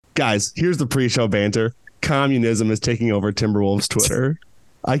Guys, here's the pre-show banter. Communism is taking over Timberwolves Twitter.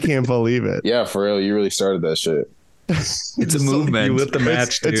 I can't believe it. Yeah, for real. You really started that shit. It's a movement. You lit the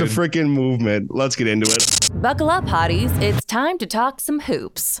match, dude. It's a freaking movement. Let's get into it. Buckle up, hotties. It's time to talk some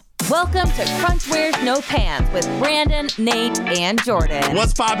hoops. Welcome to Crunch Wears No Pants with Brandon, Nate, and Jordan.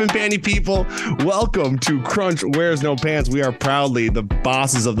 What's poppin', panty people? Welcome to Crunch Wears No Pants. We are proudly the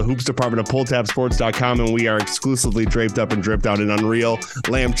bosses of the hoops department of PullTabSports.com, and we are exclusively draped up and dripped out in Unreal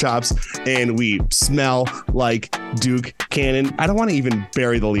lamb chops, and we smell like Duke Cannon. I don't want to even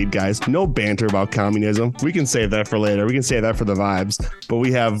bury the lead, guys. No banter about communism. We can save that for later. We can save that for the vibes. But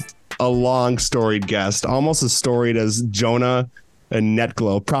we have a long storied guest, almost as storied as Jonah and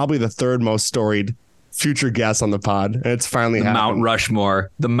Netglow, probably the third most storied future guest on the pod. And it's finally happened.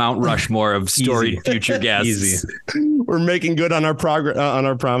 The Mount Rushmore of storied future guests. Easy. We're making good on our progress, on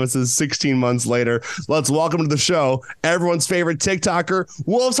our promises 16 months later. Let's welcome to the show everyone's favorite TikToker,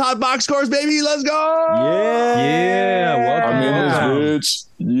 Wolves Hot Box Scores, baby. Let's go. Yeah. Welcome. I'm in this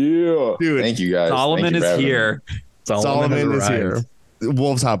bitch. Yeah. Dude, thank you guys. Solomon is here. Solomon is here.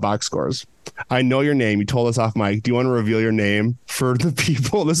 Wolves Hot Box Scores. I know your name. You told us off mic. Do you want to reveal your name for the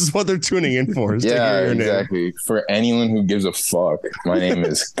people? This is what they're tuning in for. Yeah, exactly. Name. For anyone who gives a fuck, my name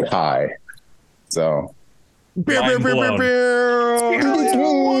is Kai. So,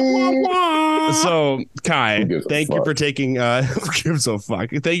 So, Kai, thank you for taking who gives a fuck.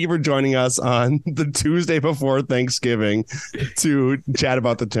 Thank you for joining us on the Tuesday before Thanksgiving to chat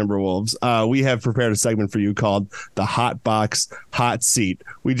about the Timberwolves. We have prepared a segment for you called the Hot Box Hot Seat.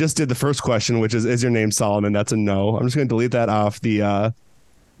 We just did the first question, which is your name Solomon? That's a no. I'm just going to delete that off the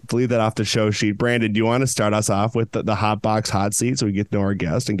show sheet. Brandon, do you want to start us off with the Hot Box Hot Seat so we get to know our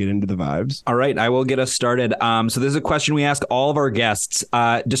guest and get into the vibes? All right, I will get us started. So this is a question we ask all of our guests.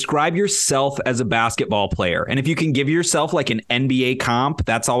 Describe yourself as a basketball player. And if you can give yourself like an NBA comp,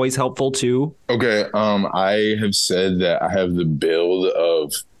 that's always helpful too. Okay, I have said that I have the build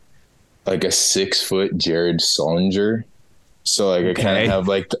of like a 6-foot Jared Sullinger. So like I kind of have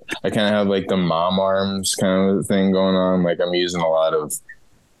like the mom arms kind of thing going on. Like I'm using a lot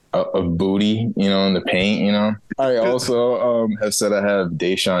of booty, in the paint, I also have said I have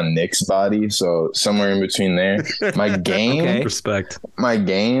Deshaun Nick's body, so somewhere in between there. My game, respect. My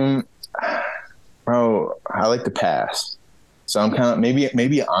game, bro, I like to pass, so I'm kind of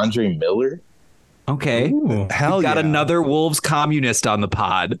maybe Andre Miller. Okay, ooh, hell got yeah. Another Wolves communist on the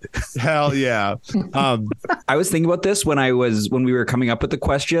pod. Hell yeah. I was thinking about this when we were coming up with the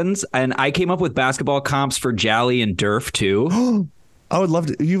questions, and I came up with basketball comps for Jally and Durf too. I would love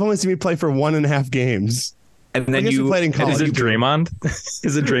to. You've only seen me play for 1.5 games. And then you played in college. Is it Draymond?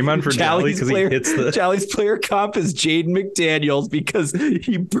 Is it Draymond for Jally? Because he hits the Jally's player comp is Jaden McDaniels because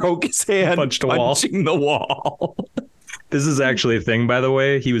he broke his hand punching the wall. This is actually a thing, by the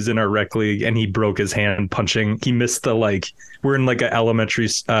way. He was in our rec league and he broke his hand punching. He missed we're in like an elementary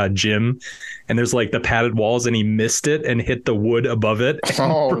gym and there's like the padded walls and he missed it and hit the wood above it.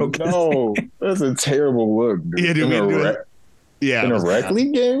 Oh, no. That's a terrible look. Dude. Yeah, dude, in a rec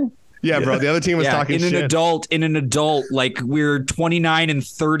league game? Yeah, bro. The other team was talking shit. In an adult, like we're 29 and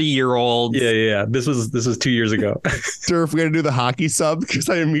 30-year-olds. Yeah. This was 2 years ago. Durf, we're gonna do the hockey sub because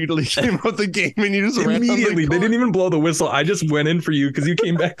I immediately came out the game and you just immediately. They didn't even blow the whistle. I just went in for you because you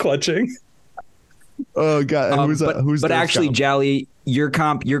came back clutching. Oh god. But actually, comp? Jally, your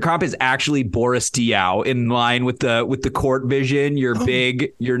comp is actually Boris Diaw in line with the court vision. You're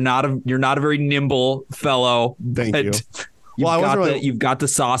big. You're not a very nimble fellow. Thank you. You've got the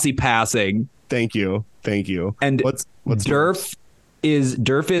saucy passing. Thank you. And what's Durf is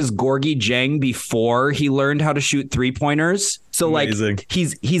Gorgie Jang before he learned how to shoot 3-pointers. So amazing. Like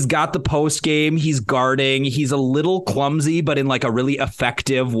he's got the post game. He's guarding. He's a little clumsy, but in like a really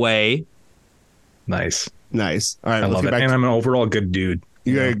effective way. Nice. All right, I love it. And I'm an overall good dude.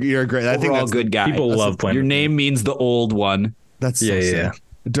 You're great. I think that's good guy. People love playing. Your name means the old one. That's so sick.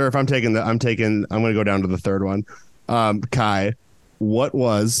 Durf, I'm going to go down to the third one. Kai, what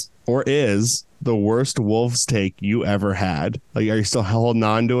was or is the worst Wolves take you ever had? Like, are you still holding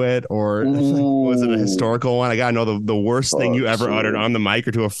on to it, or was it a historical one? I gotta know the worst thing you ever uttered on the mic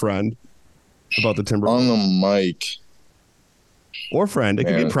or to a friend about the Timberwolves. On the mic or friend. It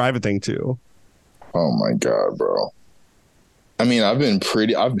could be a private thing too. Oh my god, bro. I mean, I've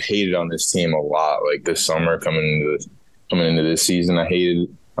hated on this team a lot. Like this summer coming into this season, I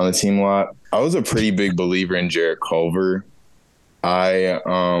hated on the team a lot. I was a pretty big believer in Jarrett Culver. One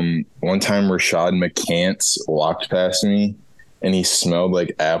time Rashad McCants walked past me and he smelled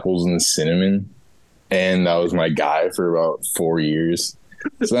like apples and cinnamon. And that was my guy for about 4 years.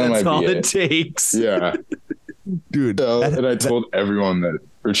 So that's all it takes. Yeah. Dude. And I told everyone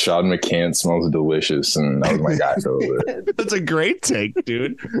Rashad McCants smells delicious, and that was my guy for a little bit. That's a great take,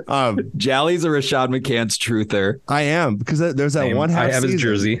 dude. Jally's a Rashad McCants truther. I am, because there's that one half I have season. his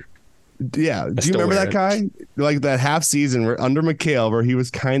jersey. Yeah. Do you remember that guy? Like that half season where under McHale where he was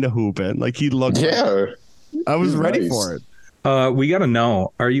kind of hooping. Like he looked. Yeah. I was ready for it. We got to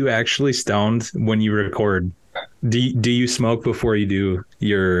know, are you actually stoned when you record? Do you smoke before you do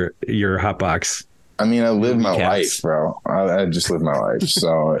your hot box? I mean, I live my life, bro. I just live my life.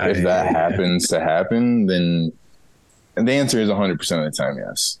 So if that happens to happen, then the answer is 100% of the time,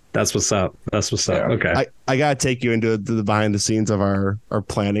 yes. That's what's up. Yeah. Okay. I got to take you into the behind the scenes of our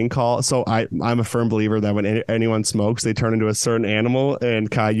planning call. So I'm a firm believer that when anyone smokes, they turn into a certain animal. And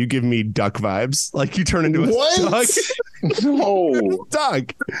Kai, you give me duck vibes. Like you turn into a duck. No.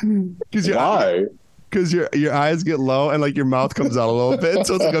 Duck. Why? Because your eyes get low and like your mouth comes out a little bit,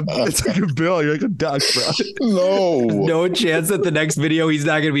 so it's like a bill. You're like a duck, bro. No chance that the next video he's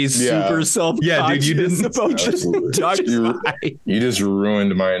not gonna be super self-conscious. Yeah, dude, you didn't. Absolutely. Duck you just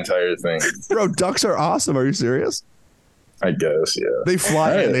ruined my entire thing. Bro, ducks are awesome. Are you serious? I guess, yeah. They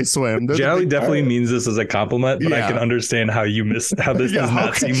fly and they swim. Jally definitely means this as a compliment, but I can understand how this does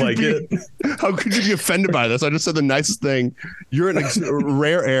not seem like it. How could you be offended by this? I just said the nicest thing. You're in a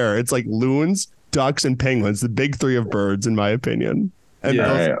rare air. It's like loons, ducks, and penguins, the big three of birds, in my opinion. And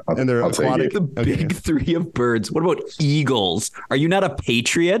they're aquatic. The big three of birds. What about eagles? Are you not a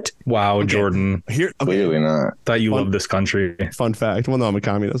patriot? Wow, Jordan. Clearly not. Thought you loved this country. Fun fact. Well, no, I'm a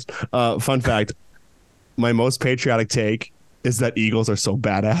communist. Fun fact. My most patriotic take is that eagles are so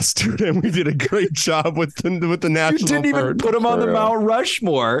badass, dude. And we did a great job with the national You didn't even put them on the Mount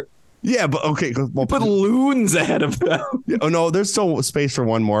Rushmore. Yeah, but okay. Well, put loons ahead of them. Yeah, oh no, there's still space for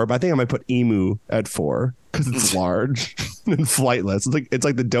one more, but I think I might put emu at 4 because it's large and flightless. It's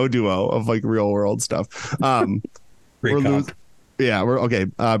like the Doduo of like real world stuff. We're okay.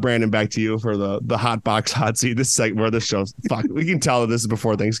 Brandon, back to you for the hot box hot seat. This segment where this shows. Fuck, we can tell that this is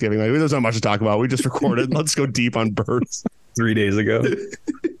before Thanksgiving. Like, there's not much to talk about. We just recorded. Let's go deep on birds. 3 days ago.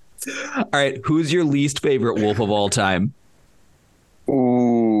 All right, who's your least favorite wolf of all time?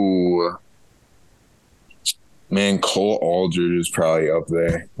 Ooh, man, Cole Aldridge is probably up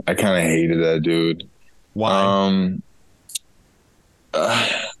there. I kind of hated that dude. Why?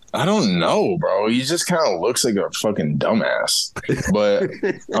 I don't know, bro. He just kind of looks like a fucking dumbass. But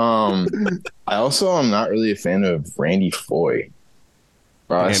I also am not really a fan of Randy Foye.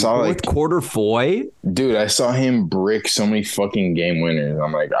 Bro, I saw fourth quarter Foye, dude. I saw him brick so many fucking game winners.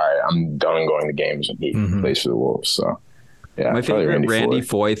 I'm like, all right, I'm done going to games when he plays for the Wolves. So. Yeah, my favorite Randy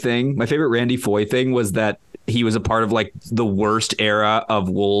Foye thing was that he was a part of like the worst era of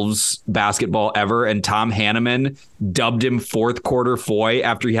Wolves basketball ever, and Tom Hanneman dubbed him fourth quarter Foye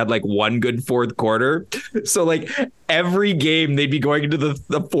after he had like one good fourth quarter. So like every game they'd be going into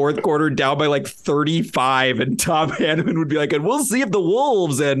the fourth quarter down by like 35, and Tom Hanneman would be like, and we'll see if the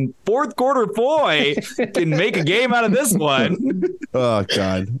Wolves and fourth quarter Foye can make a game out of this one. Oh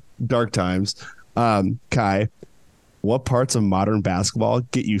God, dark times. Kai, what parts of modern basketball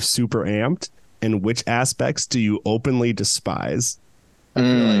get you super amped, and which aspects do you openly despise?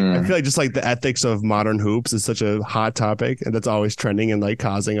 I feel like just like the ethics of modern hoops is such a hot topic, and that's always trending and like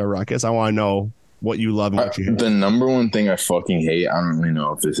causing a ruckus. I want to know what you love and what you hate. The number one thing I fucking hate, I don't really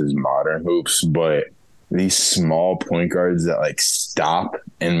know if this is modern hoops, but these small point guards that like stop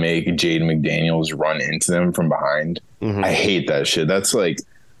and make Jaden McDaniels run into them from behind. I hate that shit. That's like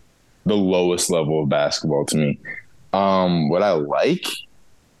the lowest level of basketball to me. What I like,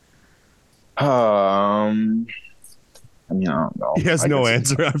 I mean, I don't know. He has no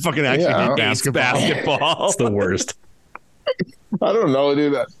answer. I fucking actually hate basketball. It's the worst. I don't know,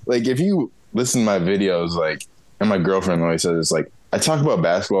 dude. Like, if you listen to my videos, like, and my girlfriend always says, it's like, I talk about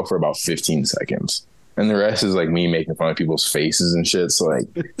basketball for about 15 seconds. And the rest is like me making fun of people's faces and shit. So like,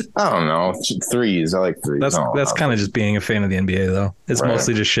 I don't know. Threes. I like threes. That's kind of just being a fan of the NBA, though. It's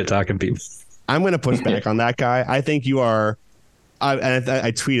mostly just shit talking people. I'm going to push back on that guy. I think you are.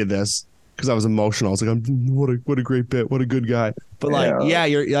 I tweeted this because I was emotional. I was like, what a great bit. What a good guy. But like,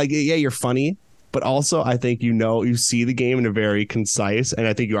 you're funny. But also, I think you see the game in a very concise, and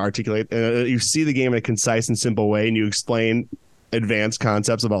I think you articulate. You see the game in a concise and simple way, and you explain advanced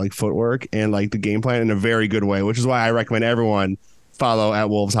concepts about like footwork and like the game plan in a very good way, which is why I recommend everyone follow at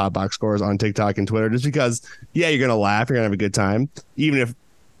Wolves Hotbox Scores on TikTok and Twitter, just because you're gonna laugh, you're gonna have a good time, even if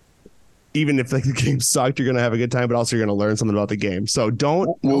like the game sucked, you're gonna have a good time, but also you're gonna learn something about the game. So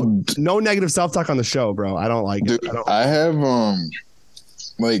no negative self-talk on the show, bro. I don't like it. I have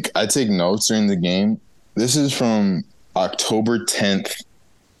I take notes during the game. This is from October 10th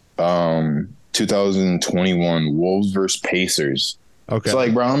 2021, Wolves versus Pacers. Okay. So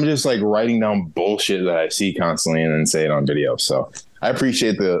like, bro, I'm just like writing down bullshit that I see constantly and then say it on video. So I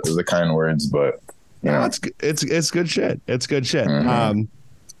appreciate the kind words, but you know, it's good shit. It's good shit. Mm-hmm.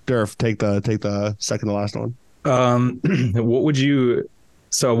 Durf, take the second to last one.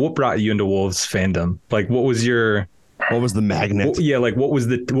 What brought you into Wolves fandom? Like, what was the magnet? What was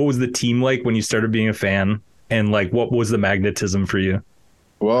the team like when you started being a fan? And like, what was the magnetism for you?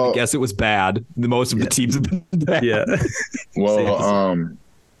 Well, I guess it was bad. Most of the teams have been bad. Yeah. Well,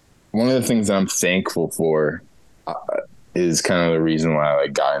 one of the things I'm thankful for is kind of the reason why I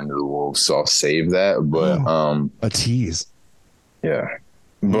like got into the Wolves. So I'll save that. But a tease. Yeah.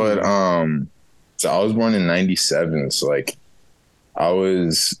 But so I was born in 97. So like I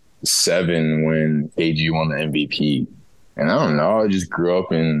was 7 when KG won the MVP. And I don't know, I just grew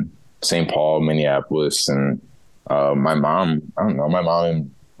up in St. Paul, Minneapolis, and my mom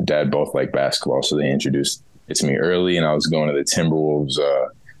and dad both like basketball, so they introduced it to me early, and I was going to the Timberwolves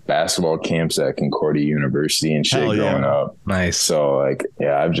basketball camps at Concordia University and shit growing up. Nice. So like,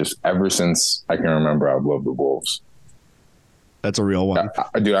 yeah, I've just ever since I can remember, I've loved the Wolves. That's a real one,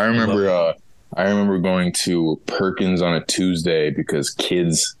 dude. I remember going to Perkins on a Tuesday because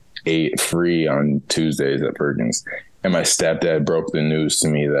kids ate free on Tuesdays at Perkins. And my stepdad broke the news to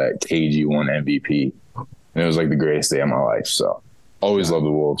me that KG won MVP. And it was like the greatest day of my life. So always love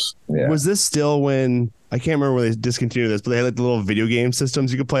the Wolves. Yeah. Was this still when, I can't remember when they discontinued this, but they had like the little video game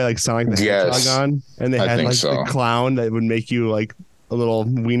systems you could play like Sonic the Hedgehog on? And they had like the clown that would make you like a little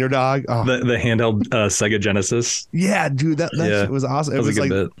wiener dog. Oh. The handheld Sega Genesis. Yeah, dude, that shit was awesome. It was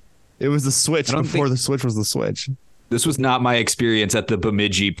like, it was the Switch before the Switch was the Switch. This was not my experience at the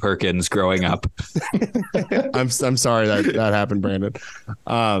Bemidji Perkins growing up. I'm sorry that happened, Brandon.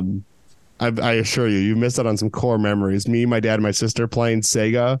 I assure you missed out on some core memories. Me, my dad, and my sister playing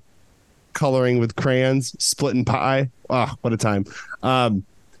Sega, coloring with crayons, splitting pie. Oh, what a time.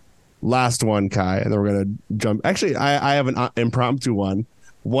 Last one, Kai, and then we're gonna jump. Actually, I have an impromptu one.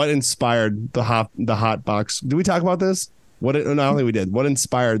 What inspired the hot box? Did we talk about this? No, I don't think we did. What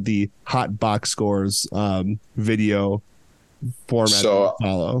inspired the hot box scores video format? So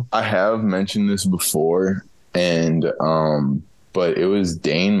follow? I have mentioned this before, and but it was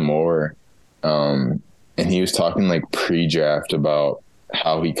Dane Moore, and he was talking like pre-draft about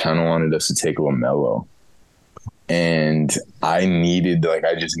how he kind of wanted us to take LaMelo, and I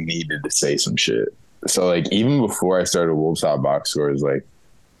just needed to say some shit. So like even before I started Wolves Hot Box Scores, like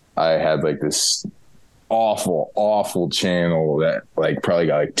I had like this awful channel that like probably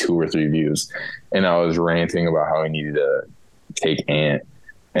got like 2 or 3 views, and I was ranting about how I needed to take Ant.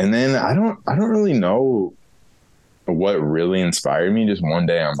 And then I don't really know what really inspired me. Just one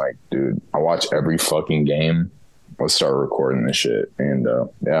day I'm like, dude, I watch every fucking game. Let's start recording this shit. And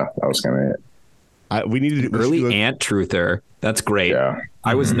yeah, that was kind of it. We needed early Ant truther. That's great. Yeah.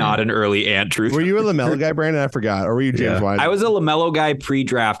 I was not an early Ant truther. Were you a LaMelo guy, Brandon? I forgot. Or were you James Wiseman? I was a LaMelo guy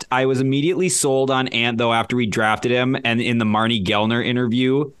pre-draft. I was immediately sold on Ant, though, after we drafted him. And in the Marnie Gellner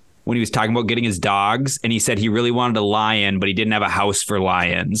interview, when he was talking about getting his dogs, and he said he really wanted a lion, but he didn't have a house for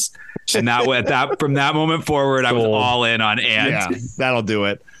lions. And from that moment forward, I was all in on Ant. Yeah, that'll do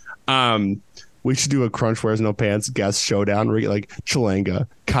it. We should do a Crunch Wears No Pants guest showdown where we get like Chalanga,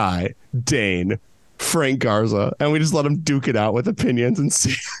 Kai, Dane, Frank Garza, and we just let them duke it out with opinions and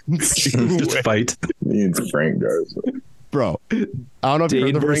see just fight. Me and Frank Garza. Bro, I don't know if you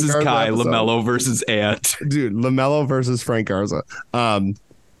heard the versus Frank Garza Kai, episode. LaMelo versus Ant. Dude, LaMelo versus Frank Garza.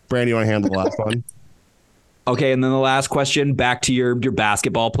 Brandon, you want to handle the last one? Okay, and then the last question, back to your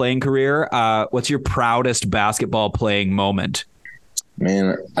basketball playing career. What's your proudest basketball playing moment?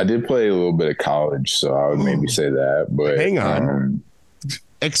 Man, I did play a little bit of college, so I would maybe say that. But hang on,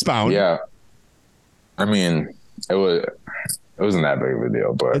 expound. Yeah, I mean, it wasn't that big of a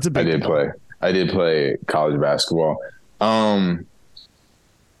deal, but I did play college basketball. Damn,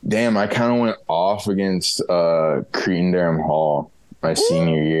 I kind of went off against Cretin-Derham Hall my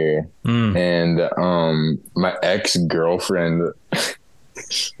senior year, and my ex-girlfriend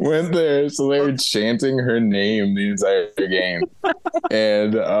went there, so they were chanting her name the entire game,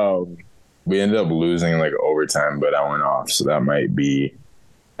 and we ended up losing in like overtime, but I went off, so that might be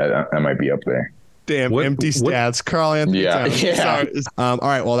up there. Damn, empty stats. Carl Anthony. Yeah. All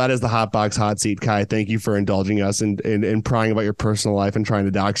right. Well, that is the Hot Box Hot Seat, Kai. Thank you for indulging us in prying about your personal life and trying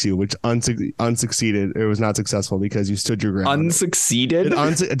to dox you, which unsucceeded. It was not successful because you stood your ground. Unsucceeded?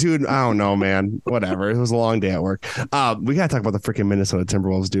 Dude, I don't know, man. Whatever. It was a long day at work. We got to talk about the freaking Minnesota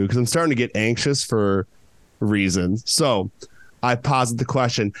Timberwolves, dude, because I'm starting to get anxious for reasons. So I posited the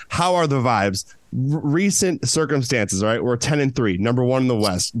question, how are the vibes recent circumstances, right? We're 10-3, number 1 in the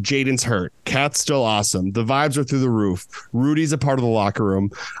West. Jaden's hurt. Cat's still awesome. The vibes are through the roof. Rudy's a part of the locker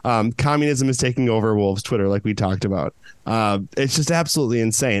room. Communism is taking over Wolves Twitter, like we talked about. It's just absolutely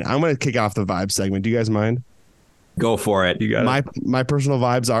insane. I'm going to kick off the vibe segment. Do you guys mind? Go for it. You got my personal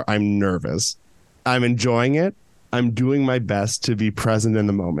vibes are I'm nervous. I'm enjoying it. I'm doing my best to be present in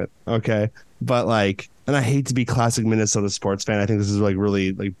the moment. Okay. But like, and I hate to be classic Minnesota sports fan. I think this is like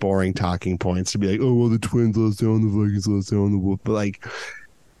really like boring talking points to be like, oh, well, the Twins lost down, the Vikings lost down, the Wolf. But like,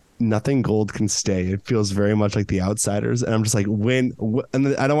 nothing gold can stay. It feels very much like the Outsiders. And I'm just like,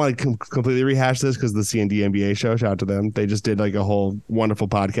 and I don't want to completely rehash this because the C&D NBA show, shout out to them. They just did like a whole wonderful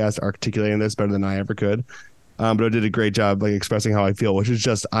podcast articulating this better than I ever could. But I did a great job like expressing how I feel, which is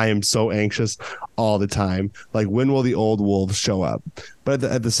just I am so anxious all the time. Like, when will the old Wolves show up? But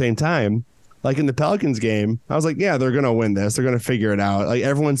at the same time, like in the Pelicans game, I was like, yeah, they're going to win this. They're going to figure it out. Like,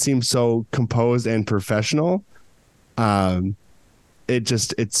 everyone seems so composed and professional.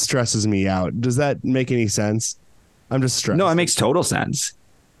 It stresses me out. Does that make any sense? I'm just stressed. No, it makes total sense.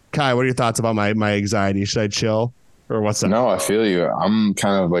 Kai, what are your thoughts about my anxiety? Should I chill? Or what's that? No, I feel you. I'm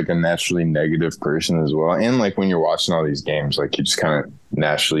kind of like a naturally negative person as well. And like when you're watching all these games, like you just kind of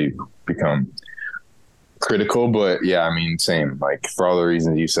naturally become critical. But yeah, I mean, same. Like for all the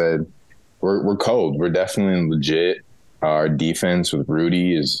reasons you said, we're cold. We're definitely legit. Our defense with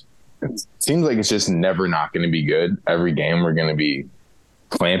Rudy it seems like it's just never not going to be good. Every game we're going to be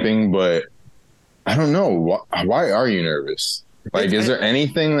clamping, but I don't know. Why are you nervous? Like, is there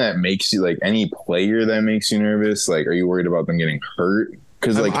anything that makes you, like, any player that makes you nervous? Like, are you worried about them getting hurt?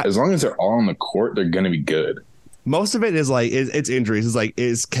 Because, like, as long as they're all on the court, they're going to be good. Most of it is, like, it's injuries. It's like,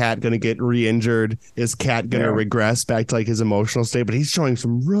 is Cat going to get re-injured? Is Cat going to regress back to, like, his emotional state? But he's showing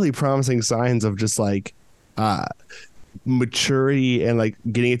some really promising signs of just, like, maturity and, like,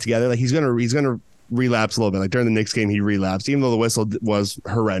 getting it together. Like, he's going to relapse a little bit. Like, during the Knicks game, he relapsed. Even though the whistle was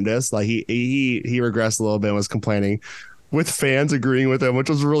horrendous, like, he regressed a little bit and was complaining, with fans agreeing with him, which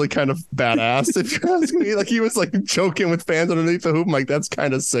was really kind of badass. If you ask me, like, he was like joking with fans underneath the hoop. I'm like, that's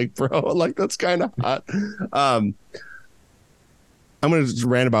kind of sick, bro. Like, that's kind of hot. I'm going to just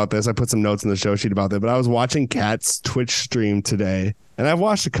rant about this. I put some notes in the show sheet about that, but I was watching Cat's Twitch stream today, and I've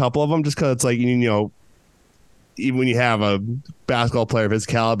watched a couple of them just because it's like, you know, even when you have a basketball player of his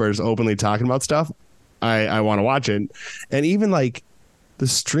caliber is openly talking about stuff, I want to watch it. And even like the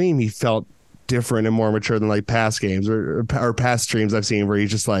stream, he felt different and more mature than like past games or past streams I've seen where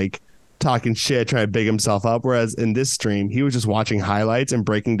he's just like talking shit, trying to big himself up. Whereas in this stream, he was just watching highlights and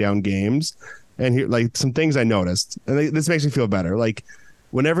breaking down games. And he, like, some things I noticed, and this makes me feel better. Like,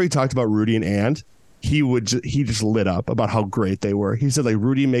 whenever he talked about Rudy and Ant, he just lit up about how great they were. He said, like,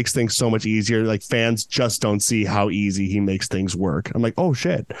 Rudy makes things so much easier. Like, fans just don't see how easy he makes things work. I'm like, oh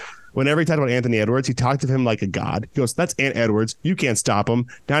shit. Whenever he talked about Anthony Edwards, he talked to him like a god. He goes, that's Ant Edwards. You can't stop him.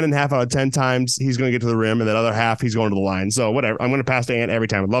 9.5 out of 10 times he's going to get to the rim, and that other half he's going to the line. So whatever. I'm going to pass to Ant every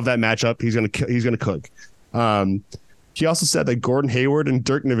time. I love that matchup. He's going to cook. He also said that Gordon Hayward and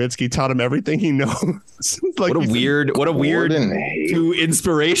Dirk Nowitzki taught him everything he knows. Like, what a weird two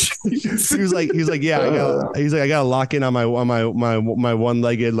inspiration. He's like, yeah, I got to lock in on my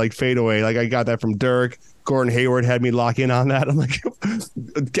one-legged like fadeaway. Like, I got that from Dirk. Gordon Hayward had me lock in on that. I'm like,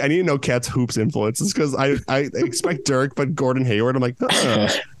 I need to know Cat's hoops influences because I expect Dirk, but Gordon Hayward, I'm like,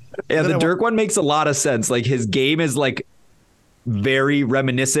 yeah, the Dirk one makes a lot of sense. Like, his game is like very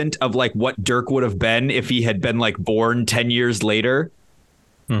reminiscent of like what Dirk would have been if he had been like born 10 years later.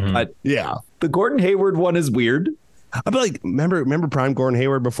 Mm-hmm. But yeah, the Gordon Hayward one is weird. I'd be like, remember prime Gordon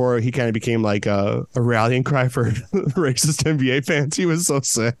Hayward before he kind of became like a rallying cry for racist NBA fans? He was so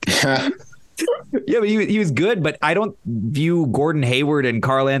sick. Yeah, but he was good, but I don't view Gordon Hayward and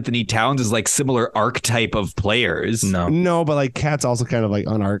Karl Anthony Towns as like similar archetype of players. No, but like Cat's also kind of like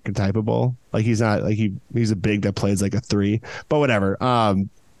unarchetypable. Like, he's not like he's a big that plays like a 3, but whatever.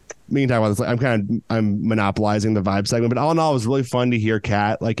 Me and talk about this. Like, I'm monopolizing the vibe segment, but all in all, it was really fun to hear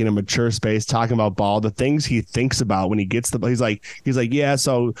Cat like in a mature space talking about ball, the things he thinks about when he gets the. He's like, yeah,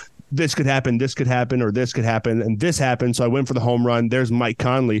 so this could happen, or this could happen, and this happened. So I went for the home run. There's Mike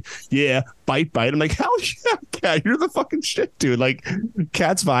Conley. Yeah, bite. I'm like, hell yeah, Cat, you're the fucking shit, dude. Like,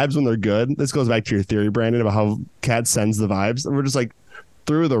 Cat's vibes when they're good. This goes back to your theory, Brandon, about how Cat sends the vibes. And we're just like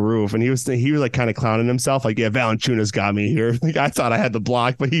through the roof. And he was like kind of clowning himself. Like, yeah, Valanciunas got me here. Like, I thought I had the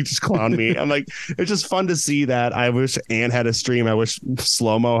block, but he just clowned me. I'm like, it's just fun to see that. I wish Ant had a stream. I wish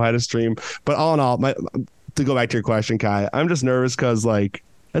Slow-Mo had a stream. But all in all, to go back to your question, Kai, I'm just nervous because like,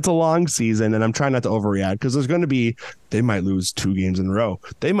 it's a long season, and I'm trying not to overreact because there's going to be, they might lose 2 games in a row.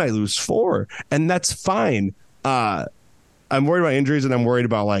 They might lose 4, and that's fine. I'm worried about injuries, and I'm worried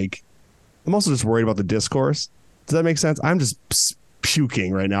about like I'm also just worried about the discourse. Does that make sense? I'm just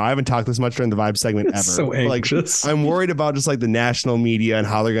puking right now. I haven't talked this much during the vibe segment ever. So anxious. I'm worried about just like the national media and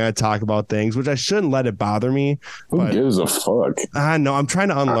how they're going to talk about things, which I shouldn't let it bother me. Who gives a fuck? I know. I'm trying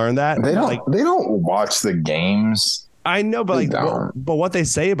to unlearn that. They don't watch the games. I know, but but what they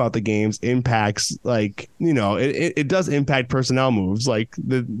say about the games impacts, like, it does impact personnel moves. Like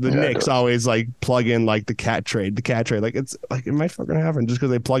the Knicks always like plug in like the cat trade. Like, it's like, it might fucking happen just because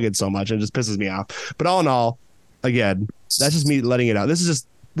they plug it so much, and it just pisses me off. But all in all, again, that's just me letting it out. This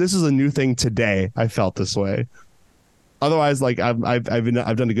is a new thing today. I felt this way. Otherwise, like I've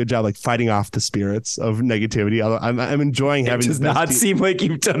done a good job like fighting off the spirits of negativity. I'm enjoying having. It does not seem like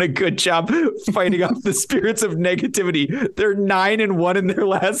you've done a good job fighting off the spirits of negativity. They're 9-1 in their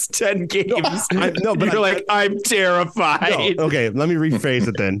last 10 games. I'm terrified. No, okay, let me rephrase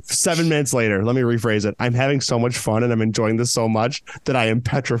it then. 7 minutes later, let me rephrase it. I'm having so much fun and I'm enjoying this so much that I am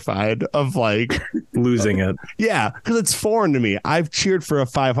petrified of like losing it. Yeah, because it's foreign to me. I've cheered for a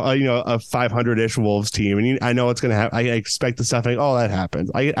 500-ish Wolves team, and I know it's gonna happen. I expect the stuff like, oh, that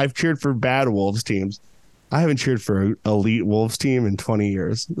happens. I've cheered for bad Wolves teams. I haven't cheered for an elite Wolves team in 20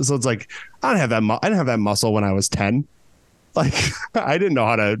 years. So it's like, I didn't have that muscle when I was 10. Like, I didn't know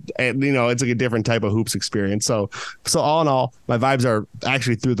how to, it's like a different type of hoops experience. So all in all, my vibes are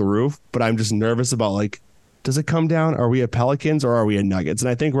actually through the roof, but I'm just nervous about like, does it come down? Are we a Pelicans or are we a Nuggets? And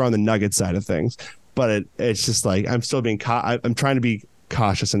I think we're on the Nuggets side of things, but it's just like, I'm still being I'm trying to be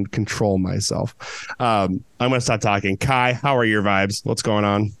cautious and control myself. I'm gonna stop talking. Kai, how are your vibes? What's going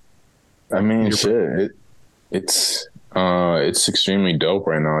on? I mean, it's extremely dope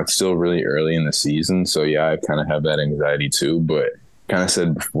right now. It's still really early in the season, so yeah, I kind of have that anxiety too. But kind of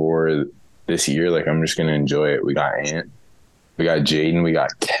said before, this year, like, I'm just gonna enjoy it. We got Ant, we got Jaden, we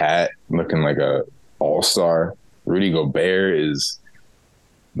got Cat looking like a all-star. Rudy Gobert is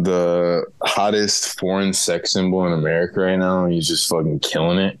the hottest foreign sex symbol in America right now. He's just fucking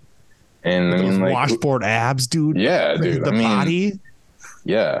killing it. And I mean, like, washboard abs, dude. Yeah, dude. The body.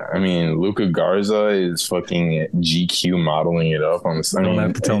 Yeah, I mean, Luka Garza is fucking GQ modeling it up on the. You don't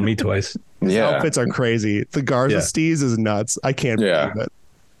have to tell me twice. His outfits are crazy. The Garza steez is nuts. I can't believe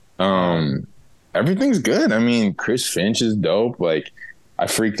it. Everything's good. I mean, Chris Finch is dope. Like, I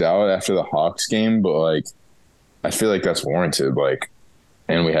freaked out after the Hawks game, but like, I feel like that's warranted. Like,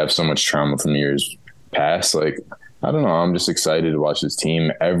 and we have so much trauma from years past. Like, I don't know. I'm just excited to watch this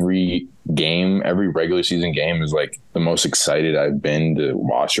team. Every game, every regular season game is like the most excited I've been to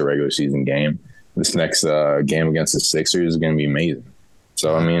watch a regular season game. This next game against the Sixers is going to be amazing.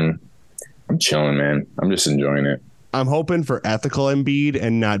 So, I mean, I'm chilling, man. I'm just enjoying it. I'm hoping for ethical Embiid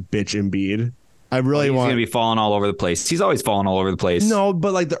and not bitch Embiid. I really want. He's going to be falling all over the place. He's always falling all over the place. No,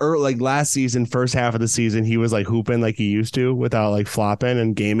 but like last season, first half of the season, he was like hooping like he used to without like flopping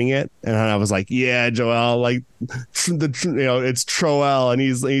and gaming it. And I was like, yeah, Joel, like it's Troel and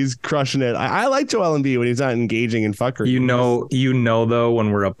he's crushing it. I like Joel Embiid when he's not engaging in fuckery. You know though,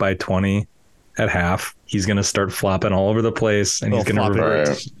 when we're up by 20 at half, he's going to start flopping all over the place and he's going to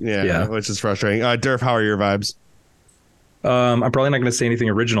revert. Yeah, which is frustrating. Durf, how are your vibes? I'm probably not going to say anything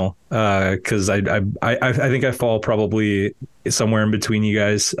original because I think I fall probably somewhere in between you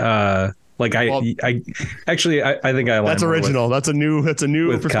guys. I think I align. That's original. That's a new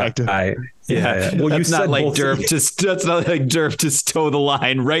perspective. Yeah. Well, that's not like Durf to toe the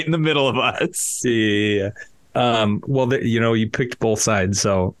line right in the middle of us. Yeah. Well, you picked both sides,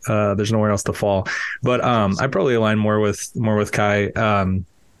 so there's nowhere else to fall. But I probably align more with Kai.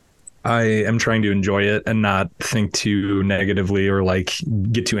 I am trying to enjoy it and not think too negatively or like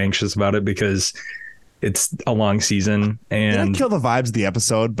get too anxious about it because it's a long season. And did I kill the vibes of the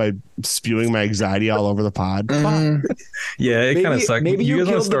episode by spewing my anxiety all over the pod? Yeah, it kind of sucked. Maybe you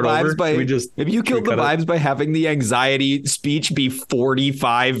killed the vibes by having the anxiety speech be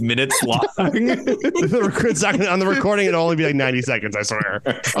 45 minutes long. On the recording, it'll only be like 90 seconds, I swear.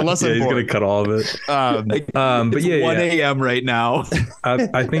 Unless he's going to cut all of it. But yeah, 1 a.m. right now.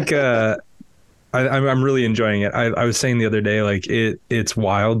 I think I'm really enjoying it. I was saying the other day, like it's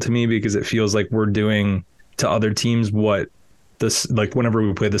wild to me because it feels like we're doing to other teams what this, like whenever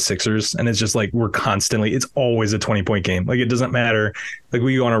we play the Sixers, and it's just like it's always a 20-point game. Like it doesn't matter. Like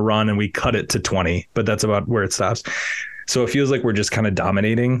we go on a run and we cut it to 20, but that's about where it stops. So it feels like we're just kind of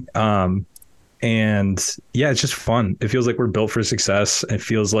dominating. And yeah, it's just fun. It feels like we're built for success. It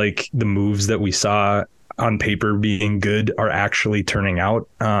feels like the moves that we saw on paper being good are actually turning out.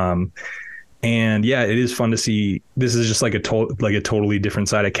 And yeah, it is fun to see. This is just like a totally different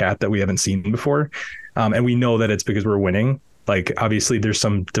side of Cat that we haven't seen before. And we know that it's because we're winning. Like, obviously there's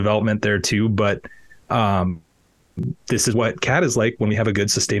some development there too, but this is what Cat is like when we have a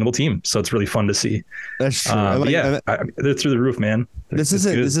good sustainable team. So it's really fun to see. That's true. They're through the roof, man. This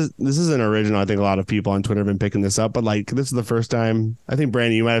isn't original. I think a lot of people on Twitter have been picking this up, but like this is the first time. I think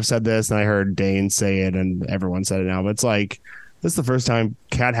Brandon, you might have said this, and I heard Dane say it, and everyone said it now. But it's like this is the first time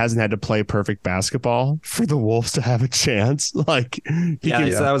Cat hasn't had to play perfect basketball for the Wolves to have a chance. Like, so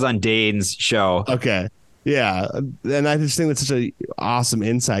that was on Dane's show. Okay. Yeah. And I just think that's such an awesome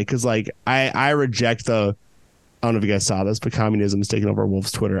insight because, like, I reject I don't know if you guys saw this, but communism is taking over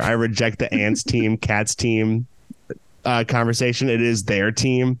Wolves Twitter. I reject the Ants team, Cats team conversation. It is their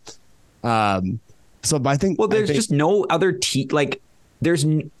team. But I think there's just no other team. Like, there's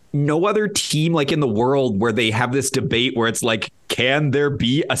no other team like in the world where they have this debate where it's like, can there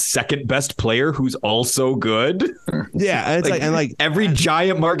be a second best player who's also good? Yeah, and it's every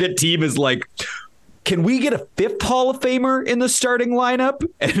giant market team is like, can we get a fifth Hall of Famer in the starting lineup?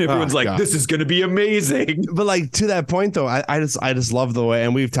 And everyone's like, this is going to be amazing. But like to that point, though, I just love the way,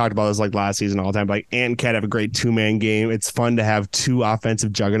 and we've talked about this like last season all the time. Like Ant and Cat have a great 2-man game. It's fun to have two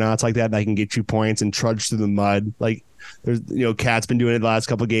offensive juggernauts like that can get you points and trudge through the mud. Like there's, Cat's been doing it the last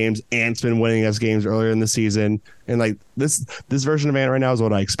couple of games. Ant's been winning us games earlier in the season, and like this version of Ant right now is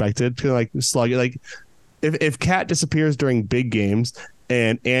what I expected. To like slug it. Like if Cat disappears during big games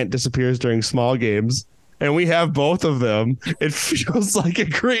and Ant disappears during small games, and we have both of them, it feels like a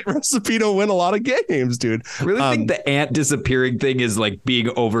great recipe to win a lot of games, dude. I really think the Ant disappearing thing is like being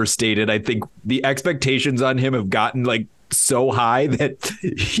overstated. I think the expectations on him have gotten like so high that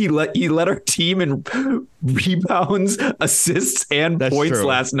he led our team in rebounds, assists, and points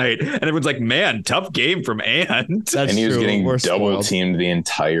last night. And everyone's like, man, tough game from Ant. And he was getting double teamed the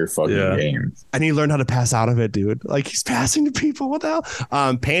entire fucking game. And he learned how to pass out of it, dude. Like he's passing to people. What the hell?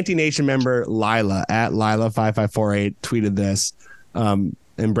 Panty Nation member Lila at Lila5548 tweeted this. And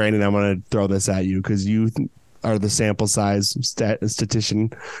Brandon, I want to throw this at you because you are the sample size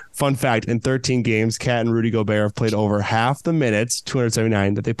statistician. Fun fact, in 13 games, Cat and Rudy Gobert have played over half the minutes,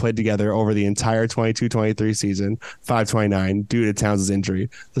 279, that they played together over the entire 22-23 season, 529, due to Towns'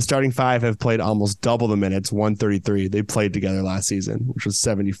 injury. The starting five have played almost double the minutes, 133, they played together last season, which was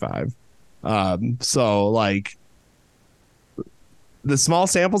 75. So, like, the small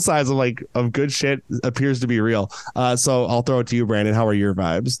sample size of good shit appears to be real. So I'll throw it to you, Brandon. How are your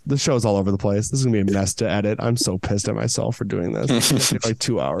vibes? The show's all over the place. This is gonna be a mess to edit. I'm so pissed at myself for doing this. It's gonna take like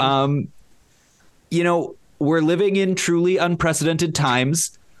 2 hours. We're living in truly unprecedented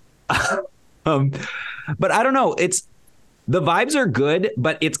times. But I don't know. It's the vibes are good,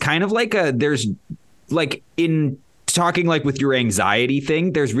 but it's kind of like there's like in talking like with your anxiety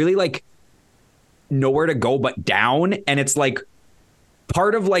thing, there's really like nowhere to go but down. And it's like,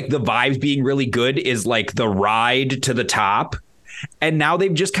 part of like the vibes being really good is like the ride to the top. And now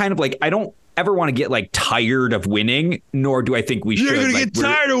they've just kind of like, I don't ever want to get like tired of winning, nor do I think we should. You're going to get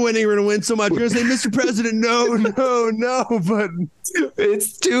tired of winning. We're going to win so much. You're going to say, Mr. President, no, but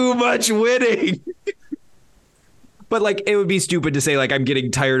it's too much winning. But like, it would be stupid to say like, I'm getting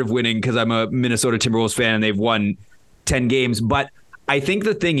tired of winning because I'm a Minnesota Timberwolves fan and they've won 10 games. But I think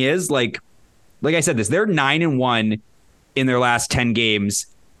the thing is like I said this, they're 9-1 in their last 10 games.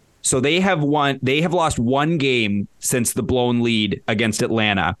 So they have lost one game since the blown lead against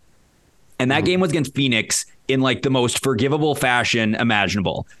Atlanta. And that game was against Phoenix in like the most forgivable fashion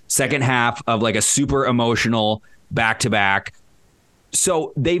imaginable. Second half of like a super emotional back-to-back.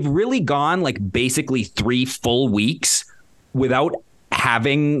 So they've really gone like basically 3 full weeks without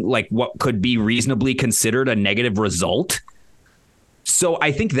having like what could be reasonably considered a negative result. So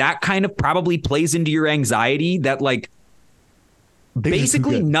I think that kind of probably plays into your anxiety that like,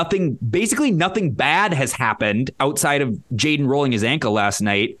 basically nothing bad has happened outside of Jaden rolling his ankle last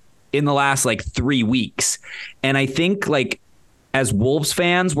night in the last like 3 weeks. And I think like as Wolves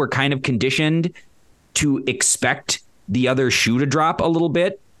fans, we're kind of conditioned to expect the other shoe to drop a little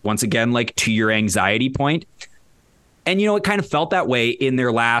bit. Once again, like to your anxiety point. And, it kind of felt that way in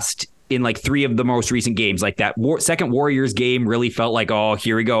like 3 of the most recent games. Like that second Warriors game really felt like, oh,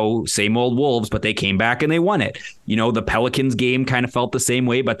 here we go, same old Wolves, but they came back and they won it. The Pelicans game kind of felt the same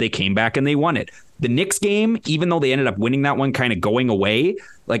way, but they came back and they won it. The Knicks game, even though they ended up winning that one kind of going away,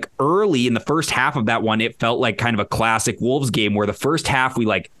 like early in the first half of that one, it felt like kind of a classic Wolves game where the first half we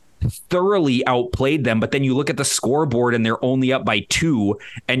like thoroughly outplayed them, but then you look at the scoreboard and they're only up by 2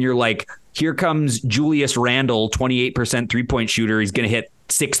 and you're like, here comes Julius Randle, 28% 3-point shooter. He's going to hit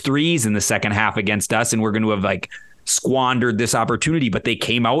 6 threes in the second half against us, and we're going to have like squandered this opportunity. But they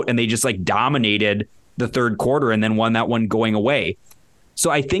came out and they just like dominated the third quarter and then won that one going away.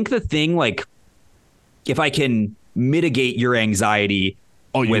 So I think the thing, like, if I can mitigate your anxiety,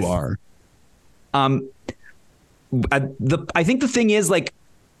 you are. I think the thing is, like,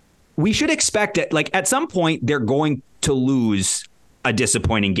 we should expect it. Like, at some point, they're going to lose a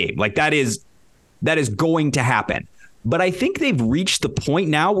disappointing game. Like, that is going to happen. But I think they've reached the point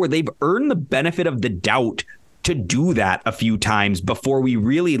now where they've earned the benefit of the doubt to do that a few times before we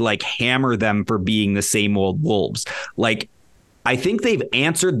really like hammer them for being the same old Wolves. Like, I think they've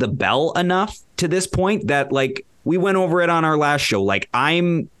answered the bell enough to this point that, like, we went over it on our last show. Like,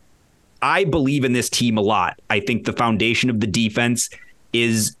 I believe in this team a lot. I think the foundation of the defense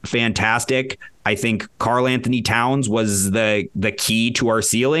is fantastic. I think Karl Anthony Towns was the key to our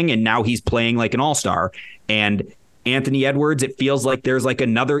ceiling, and now he's playing like an all-star. And Anthony Edwards, it feels like there's like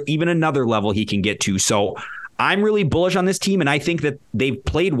another level he can get to. So I'm really bullish on this team, and I think that they've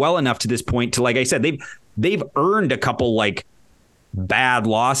played well enough to this point to, like I said, they've earned a couple like bad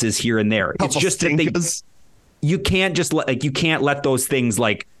losses here and there. It's just that you can't let those things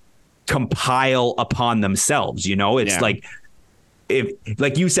like compile upon themselves. You know, it's like, if,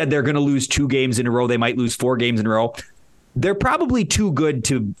 like you said, they're going to lose 2 games in a row. They might lose 4 games in a row. They're probably too good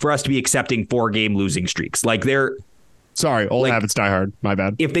for us to be accepting 4-game losing streaks. Like, they're sorry, old habits die hard. My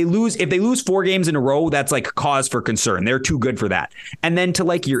bad. If they lose 4 games in a row, that's like cause for concern. They're too good for that. And then to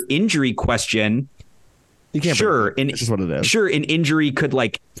like your injury question, you can't. Sure, it's just what it is. Sure, an injury could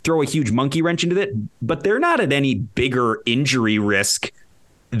like throw a huge monkey wrench into it, but they're not at any bigger injury risk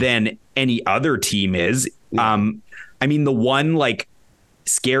than any other team is. Yeah. I mean, the one like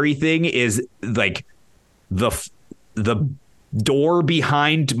scary thing is like the door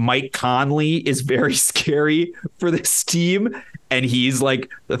behind Mike Conley is very scary for this team. And he's like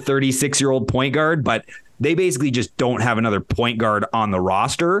the 36-year-old point guard, but they basically just don't have another point guard on the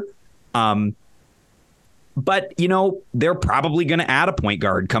roster. But, you know, they're probably going to add a point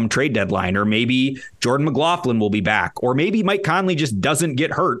guard come trade deadline, or maybe Jordan McLaughlin will be back, or maybe Mike Conley just doesn't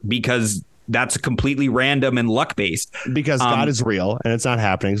get hurt because that's completely random and luck based. Because God is real and it's not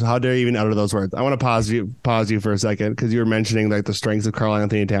happening. So how dare you even utter those words? I want to pause you for a second, because you were mentioning like the strengths of Karl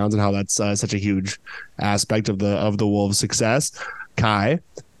Anthony Towns and how that's such a huge aspect of the Wolves' success. Kai,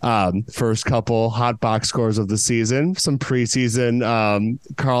 first couple hot box scores of the season, some preseason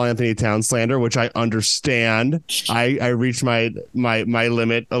Karl Anthony Towns slander, which I understand. I reached my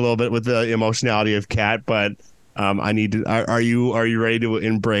limit a little bit with the emotionality of Kat, but I need to. Are you ready to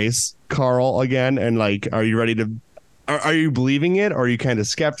embrace Karl again? And like, are you ready to? Are you believing it? Or are you kind of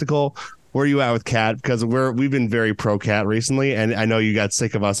skeptical? Where are you at with Kat? Because we've been very pro Kat recently, and I know you got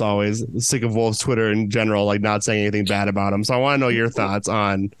sick of us always, sick of Wolves Twitter in general, like not saying anything bad about him. So I want to know your thoughts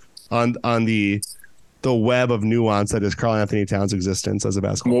on the web of nuance that is Karl Anthony Towns' existence as a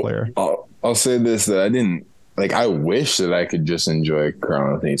basketball player. I'll say this, that I didn't. Like, I wish that I could just enjoy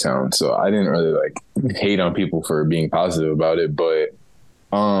Karl Anthony Towns. So I didn't really like hate on people for being positive about it. But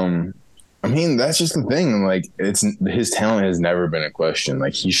I mean, that's just the thing. Like, his talent has never been a question.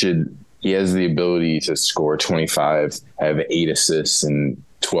 Like, he has the ability to score 25, have 8 assists and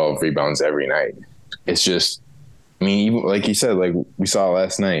 12 rebounds every night. It's just, I mean, even like you said, like we saw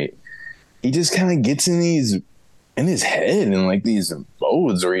last night, he just kind of gets in his head and like these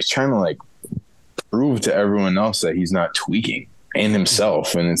modes where he's trying to like prove to everyone else that he's not tweaking, and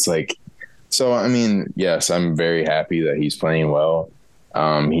himself. And it's like, so, I mean, yes, I'm very happy that he's playing well.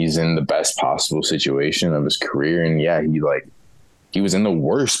 He's in the best possible situation of his career. And yeah, he was in the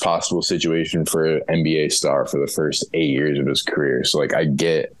worst possible situation for an NBA star for the first 8 years of his career. So like, I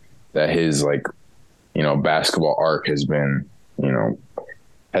get that his like, you know, basketball arc has been, you know,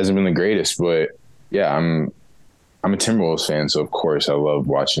 hasn't been the greatest, but yeah, I'm a Timberwolves fan. So of course I love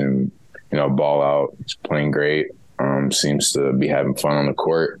watching him, you know, ball out. He's playing great. Seems to be having fun on the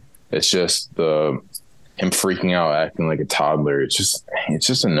court. It's just him freaking out, acting like a toddler. It's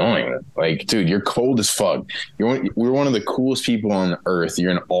just annoying. Like, dude, you're cold as fuck. We're one of the coolest people on earth.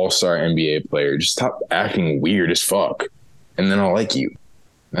 You're an all-star NBA player. Just stop acting weird as fuck, and then I'll like you.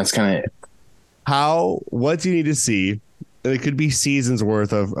 That's kind of it. What do you need to see? It could be seasons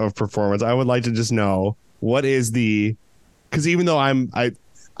worth of performance. I would like to just know what is because even though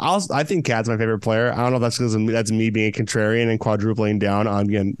I think Kat's my favorite player. I don't know if that's because that's me being a contrarian and quadrupling down on,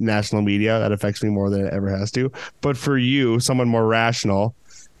 again, national media. That affects me more than it ever has to. But for you, someone more rational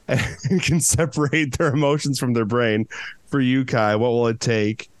and can separate their emotions from their brain, for you, Kai, what will it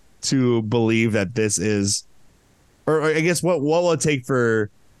take to believe that this is, or I guess what will it take for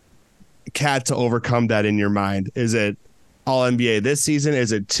Kat to overcome that in your mind? Is it all NBA this season?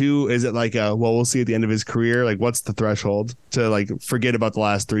 Is it 2? Is it like we'll see at the end of his career? Like, what's the threshold to like forget about the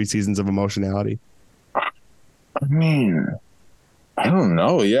last 3 seasons of emotionality? I mean, I don't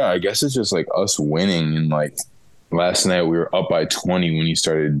know. Yeah, I guess it's just like us winning. And like last night we were up by 20 when he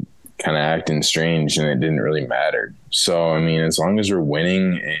started kind of acting strange, and it didn't really matter. So, I mean, as long as we're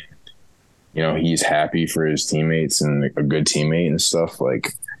winning and, you know, he's happy for his teammates and a good teammate and stuff,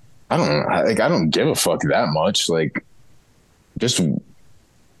 like, I don't know. I don't give a fuck that much. Like, just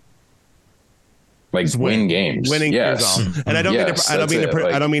win games. Winning yes. is all. And I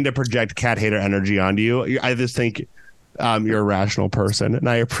don't mean to project cat hater energy onto you. I just think you're a rational person, and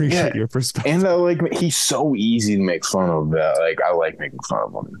I appreciate your perspective. And like, he's so easy to make fun of that. Like, I like making fun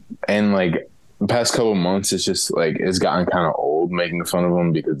of him. And like the past couple of months, it's just like it's gotten kind of old making fun of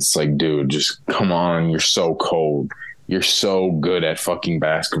him, because it's like, dude, just come on. You're so cold. You're so good at fucking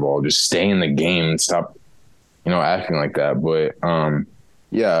basketball. Just stay in the game and stop, you know, acting like that. But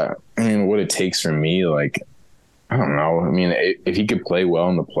yeah, I mean, what it takes for me, like, I don't know. I mean, if he could play well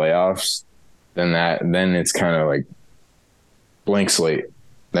in the playoffs, then it's kind of like blank slate.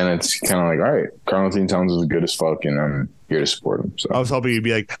 Then it's kind of like, all right, Karl-Anthony Towns is good as fuck, and I'm here to support him. So I was hoping you'd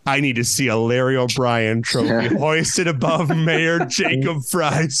be like, I need to see a Larry O'Brien trophy hoisted above Mayor Jacob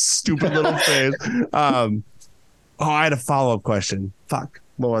Fry's stupid little face. I had a follow-up question. Fuck,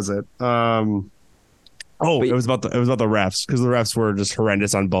 what was it? It was about the refs, because the refs were just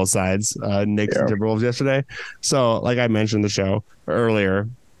horrendous on both sides. Knicks and Timberwolves yesterday. So, like I mentioned the show earlier,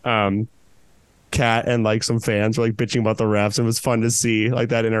 Kat and like some fans were like bitching about the refs. It was fun to see like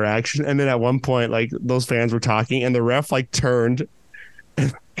that interaction. And then at one point, like those fans were talking, and the ref like turned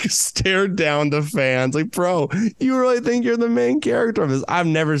and stared down the fans like, bro, you really think you're the main character of this? I've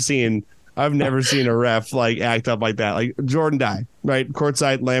never seen a ref like act up like that. Like Jordan Dye, right?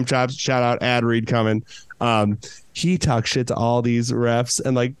 Courtside lamb chops, shout out, ad read coming. He talks shit to all these refs,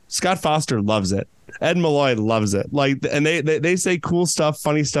 and like Scott Foster loves it. Ed Malloy loves it. Like, and they say cool stuff,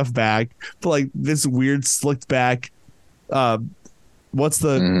 funny stuff back, but like this weird slicked back. What's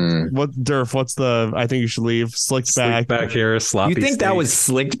the I think you should leave slicked back hair, sloppy. You think steak. That was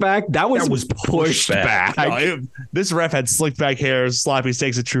slicked back? That was pushed back. This ref had slicked back hairs, sloppy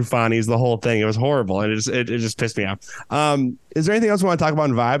steaks at Trufani's, the whole thing. It was horrible, and it just pissed me off. Is there anything else we want to talk about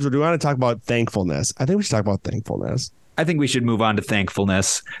in vibes, or do we want to talk about thankfulness? I think we should talk about thankfulness. I think we should move on to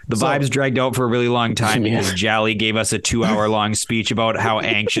thankfulness. The vibes dragged out for a really long time because Jolly gave us a 2-hour-long speech about how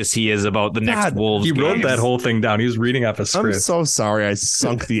anxious he is about the next Wolves He wrote games. that whole thing down. He was reading off a script. I'm so sorry I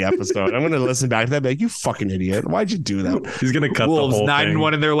sunk the episode. I'm going to listen back to that and be like, you fucking idiot. Why'd you do that? He's going to cut Wolves the whole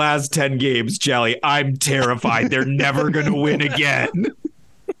 9-1 in their last 10 games, Jolly. I'm terrified. They're never going to win again.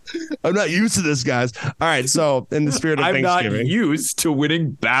 I'm not used to this, guys. All right, so in the spirit of I'm Thanksgiving, not used to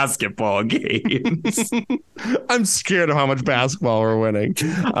winning basketball games. I'm scared of how much basketball we're winning.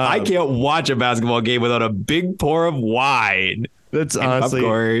 I can't watch a basketball game without a big pour of wine. That's honestly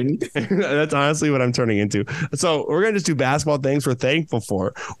what I'm turning into. So we're gonna just do basketball things we're thankful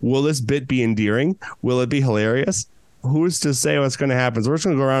for. Will this bit be endearing? Will it be hilarious? Who's to say what's going to happen? So we're just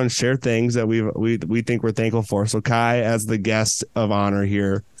going to go around and share things that we think we're thankful for. So Kai, as the guest of honor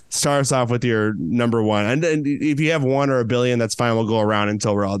here, start us off with your number one. And if you have one or a billion, that's fine. We'll go around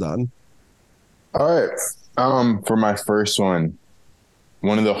until we're all done. All right. For my first one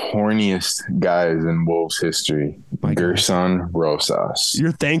of the horniest guys in Wolves history, Gerson Rosas.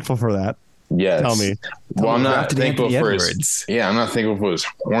 You're thankful for that? Yes. Tell me. Well, I'm not thankful for his. Yeah, I'm not thankful for his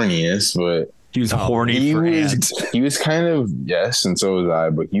horniest, but he was horny. He was kind of, yes, and so was I,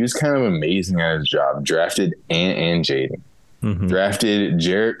 but he was kind of amazing at his job. Drafted Ant and Jaden. Mm-hmm. Drafted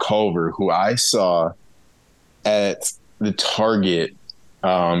Jarrett Culver, who I saw at the Target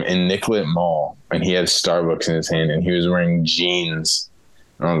in Nicollet Mall, and he had Starbucks in his hand, and he was wearing jeans.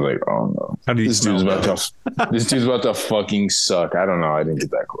 And I was like, oh no, this dude's about to fucking suck. I don't know. I didn't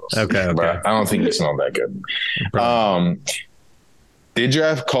get that close. Okay. But I don't think he smelled that good. Did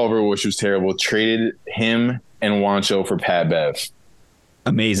draft Culver, which was terrible. Traded him and Wancho for Pat Bev.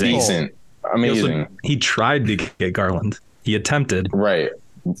 Amazing. Decent. Amazing. He tried to get Garland. He attempted. Right.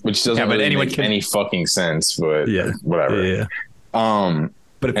 Which doesn't really make any fucking sense, but whatever. Yeah.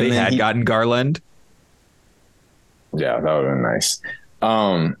 But if they had gotten Garland. Yeah, that would have been nice.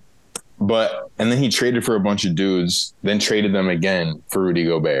 And then he traded for a bunch of dudes, then traded them again for Rudy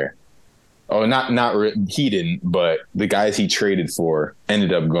Gobert. Oh, he didn't, but the guys he traded for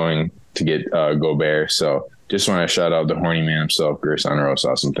ended up going to get Gobert. So just want to shout out the horny man himself, Gerson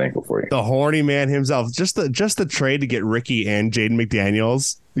Rosas. I'm thankful for you. The horny man himself. Just the trade to get Ricky and Jaden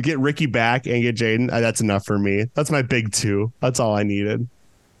McDaniels. To get Ricky back and get Jaden, that's enough for me. That's my big two. That's all I needed.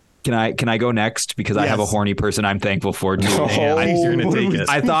 Can I go next? Because I have a horny person I'm thankful for too. I think you're gonna take it.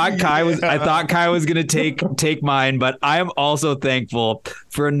 I thought Kai was gonna take mine, but I am also thankful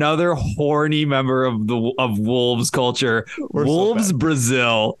for another horny member of Wolves culture. Wolves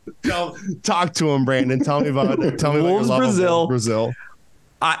Brazil. Talk to him, Brandon. Tell me about it. Tell me Wolves about your love Brazil. Of Brazil.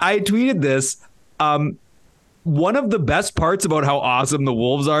 I tweeted this. One of the best parts about how awesome the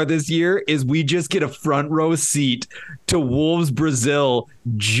Wolves are this year is we just get a front row seat to Wolves Brazil,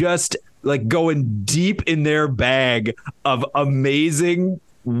 just like going deep in their bag of amazing,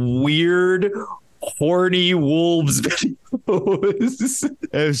 weird, horny Wolves videos.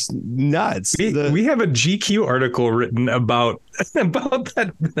 It's nuts. We have a GQ article written about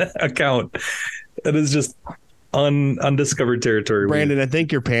that account. That is just undiscovered territory. Brandon, I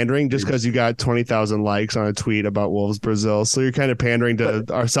think you're pandering just because you got 20,000 likes on a tweet about Wolves Brazil. So you're kind of pandering to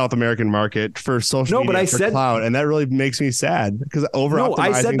our South American market for social media, but I for said clout, and that really makes me sad because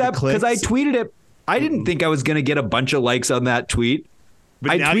I said that because I tweeted it. I didn't think I was going to get a bunch of likes on that tweet.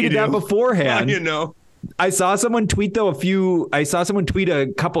 But I tweeted that beforehand. Now you know. I saw someone tweet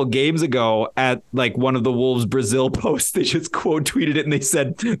a couple games ago at like one of the Wolves Brazil posts. They just quote tweeted it and they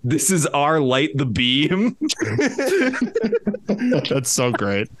said, "This is our light the beam." That's so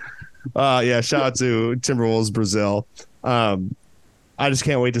great. Yeah, shout out to Timberwolves Brazil. I just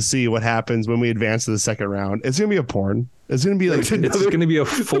can't wait to see what happens when we advance to the second round. It's gonna be a porn. It's gonna be like it's gonna be a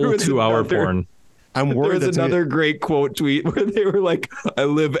full 2-hour porn. I'm worried. There was another great quote tweet where they were like, "I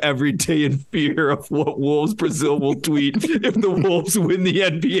live every day in fear of what Wolves Brazil will tweet if the Wolves win the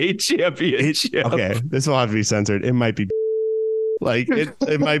NBA championship." Okay, this will have to be censored. It might be like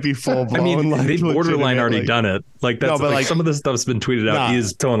it might be full blown. I mean, like, they've borderline already done it. Like that's some of the stuff's been tweeted out.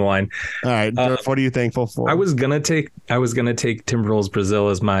 Is towing the line. All right, what are you thankful for? I was gonna take Timberwolves Brazil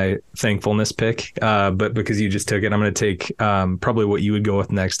as my thankfulness pick, but because you just took it, I'm gonna take probably what you would go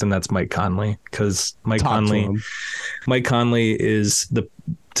with next, and that's Mike Conley, because Mike Conley is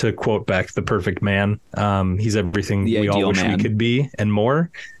to quote Beck, the perfect man. He's everything we all wish we could be and more.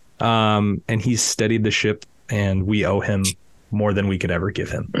 And he's steadied the ship, and we owe him more than we could ever give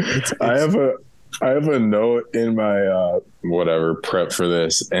him. I have a note in my prep for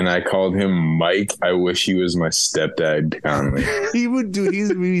this, and I called him Mike. I wish he was my stepdad, Conley. He'd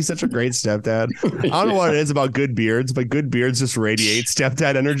be such a great stepdad. I don't know what it is about good beards, but good beards just radiate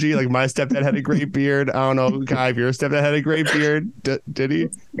stepdad energy. Like my stepdad had a great beard. I don't know, Kai, if your stepdad had a great beard, did he?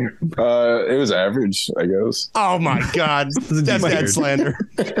 It was average, I guess. Oh my God, stepdad slander.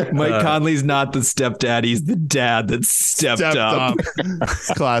 Mike Conley's not the stepdad; he's the dad that stepped up.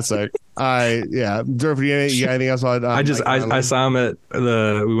 Classic. Durf, you got anything else about I saw him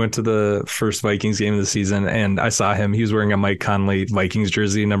we went to the first Vikings game of the season, and I saw him. He was wearing a Mike Conley Vikings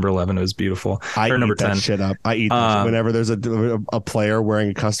jersey, number 11. It was beautiful. Number 10. Shit up. I eat that shit whenever there's a player wearing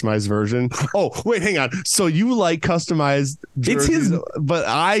a customized version. Oh, wait, hang on. So you like customized jerseys, but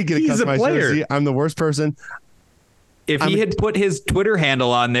I get a customized jersey. I'm the worst person. If he had put his Twitter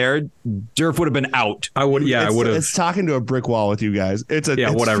handle on there, Durf would have been out. I would have. It's talking to a brick wall with you guys.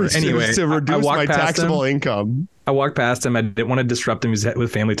 Whatever. Anyway, to reduce my taxable income. I walked past him. I didn't want to disrupt him. He was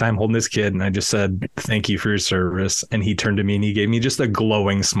with family time holding his kid. And I just said, "Thank you for your service." And he turned to me and he gave me just a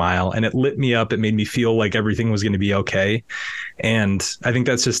glowing smile, and it lit me up. It made me feel like everything was going to be okay. And I think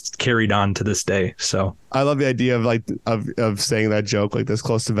that's just carried on to this day. So I love the idea of saying that joke like this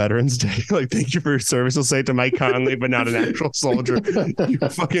close to Veterans Day. Like, thank you for your service. You'll say it to Mike Conley, but not an actual soldier. You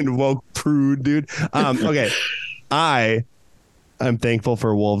fucking woke prude, dude. Okay. I'm thankful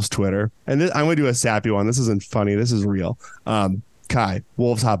for Wolves Twitter. And I'm going to do a sappy one. This isn't funny. This is real. Kai,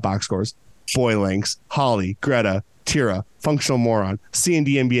 Wolves Hot Box Scores, Boy Links, Holly, Greta, Tira, Functional Moron,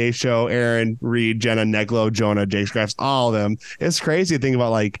 C&D NBA Show, Aaron, Reed, Jenna, Neglo, Jonah, Jake Scraps, all of them. It's crazy to think about,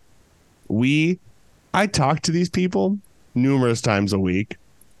 like, I talk to these people numerous times a week,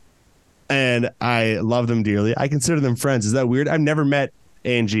 and I love them dearly. I consider them friends. Is that weird? I've never met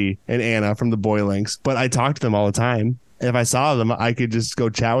Angie and Anna from the Boy Links, but I talk to them all the time. And if I saw them, I could just go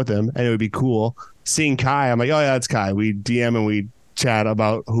chat with them, and it would be cool. Seeing Kai, I'm like, oh yeah, that's Kai. We DM and we chat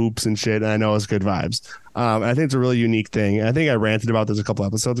about hoops and shit, and I know it's good vibes. I think it's a really unique thing. And I think I ranted about this a couple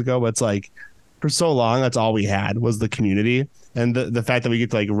episodes ago, but it's like, for so long, that's all we had was the community, and the fact that we get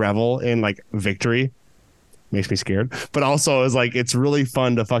to like revel in like victory makes me scared. But also is like, it's really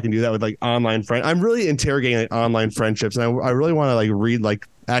fun to fucking do that with like online friends. I'm really interrogating like online friendships, and I really want to like read like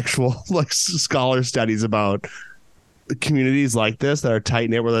actual like scholar studies about communities like this that are tight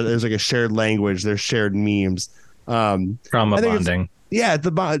knit, where there's like a shared language, there's shared memes, trauma bonding.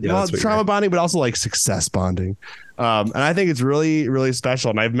 Trauma bonding, but also like success bonding. And I think it's really, really special.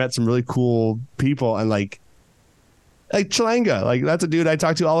 And I've met some really cool people, and like Chalanga, like that's a dude I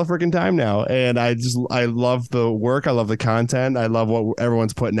talk to all the freaking time now. And I love the work. I love the content. I love what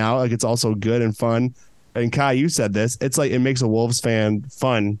everyone's putting out. Like, it's also good and fun. And Kai, you said this, it's like, it makes a Wolves fan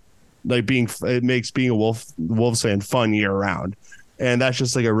fun. Like it makes being a Wolves fan fun year round. And that's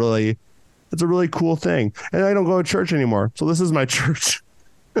just like it's a really cool thing. And I don't go to church anymore. So this is my church.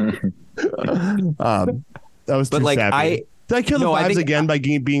 That was too sappy. Did I kill the vibes again by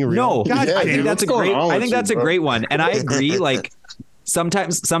being real? No, God, I think that's a great. I think that's a great one, and I agree. Like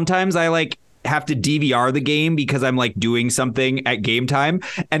sometimes I like have to DVR the game because I'm like doing something at game time,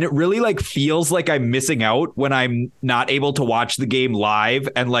 and it really like feels like I'm missing out when I'm not able to watch the game live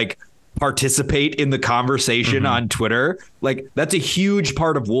and like participate in the conversation on Twitter. Like that's a huge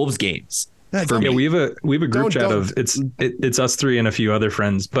part of Wolves games. For me. We have a group chat of it's us three and a few other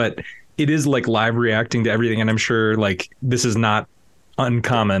friends, but it is like live reacting to everything, and I'm sure like this is not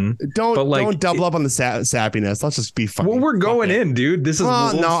uncommon. Don't double up on the sappiness. Let's just be funny. Well, we're going in, dude. This is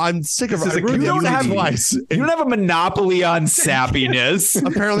no. I'm sick of it. You don't have a monopoly on sappiness.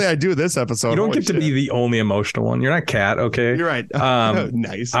 Apparently, I do this episode. You don't get to be the only emotional one. You're not Kat, okay? You're right.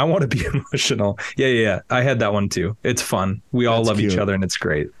 Nice. I want to be emotional. Yeah. I had that one too. It's fun. We all love each other, and it's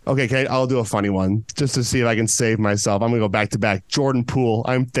great. Okay, I'll do a funny one just to see if I can save myself. I'm gonna go back to back. Jordan Poole.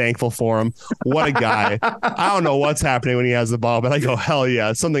 I'm thankful for him. What a guy. I don't know what's happening when he has the ball, but I go, hell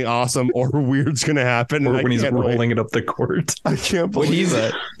yeah, something awesome or weird's gonna happen. Or when he's rolling it up the court. I can't believe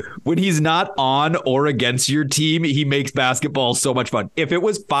that. When he's not on or against your team, he makes basketball so much fun. If it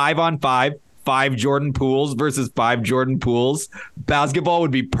was 5-on-5, 5 Jordan Pooles versus 5 Jordan Pooles, basketball would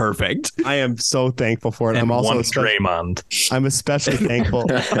be perfect. I am so thankful for it. And I'm also one Draymond. I'm especially thankful.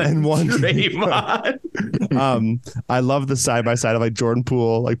 And one Draymond. I love the side by side of like Jordan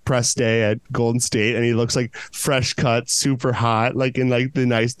Poole, like press day at Golden State, and he looks like fresh cut, super hot, like in like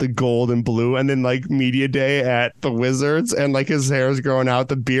the gold and blue, and then like media day at the Wizards, and like his hair is growing out,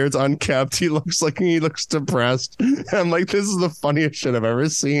 the beard's unkept, he looks depressed. And I'm like, this is the funniest shit I've ever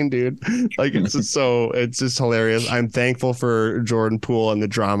seen, dude. Like it's just hilarious. I'm thankful for Jordan Poole and the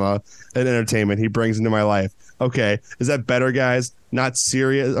drama and entertainment he brings into my life. Okay, is that better, guys? Not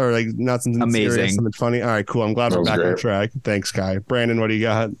serious or like not something amazing, serious, something funny. All right, cool. I'm glad we're back on track. Thanks, Kai. Brandon, what do you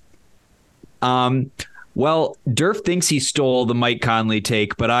got? Well, Durf thinks he stole the Mike Conley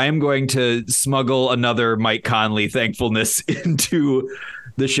take, but I am going to smuggle another Mike Conley thankfulness into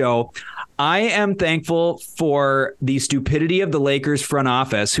the show. I am thankful for the stupidity of the Lakers front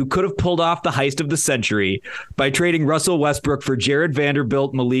office, who could have pulled off the heist of the century by trading Russell Westbrook for Jared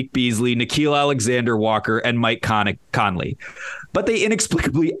Vanderbilt, Malik Beasley, Nickeil Alexander-Walker, and Mike Conley. But they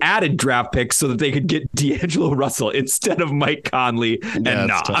inexplicably added draft picks so that they could get D'Angelo Russell instead of Mike Conley.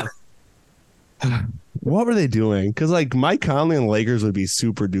 What were they doing? Because like Mike Conley and the Lakers would be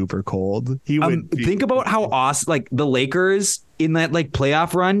super duper cold. He would think about how awesome, like the Lakers in that like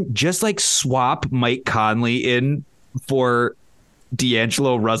playoff run, just like swap Mike Conley in for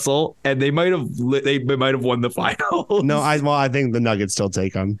D'Angelo Russell, and they might have won the final. No, I think the Nuggets still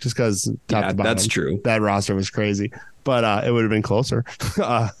take them just because top to bottom. That's true. That roster was crazy, but it would have been closer.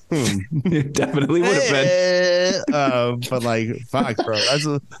 It definitely would have been. But like, fuck, bro, that's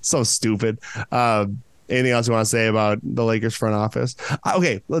so stupid. Anything else you want to say about the Lakers front office?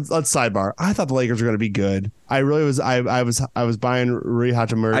 Okay, let's sidebar. I thought the Lakers were going to be good. I really was. I was buying Rui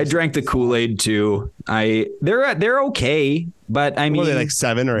Hachimura. I drank the Kool-Aid too. They're okay, but I mean, are they like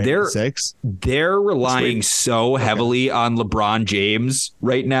 7 or 6? They're relying so heavily on LeBron James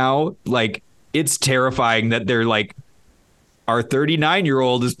right now. Like it's terrifying that they're like, our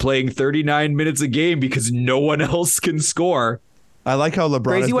 39-year-old is playing 39 minutes a game because no one else can score. I like how LeBron.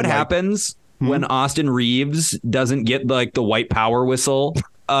 Crazy what happens when Austin Reeves doesn't get like the white power whistle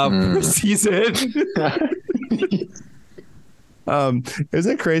per season.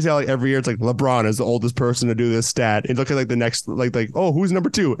 Isn't it crazy how like every year it's like LeBron is the oldest person to do this stat? And look at like the next like oh, who's number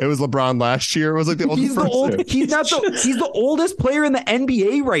 2? It was LeBron last year. It was like the oldest person. He's the oldest player in the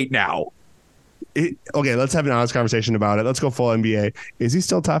NBA right now. Okay, let's have an honest conversation about it. Let's go full NBA. Is he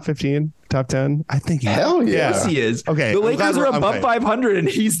still top 15, top 10? I think hell yeah. Yes, he is. Okay, the Lakers are above 500, and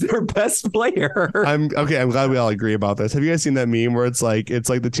he's their best player. I'm glad we all agree about this. Have you guys seen that meme where it's like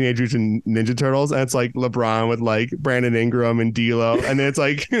the Teenage Mutant Ninja Turtles, and it's like LeBron with like Brandon Ingram and D'Lo, and then it's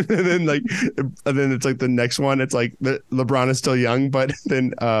like, and then it's like the next one. It's like LeBron is still young, but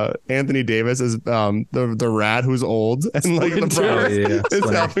then Anthony Davis is the rat who's old, and like LeBron is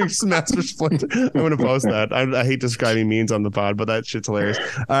helping Master Splinter. I'm gonna post that. I hate describing memes on the pod, but that shit's hilarious.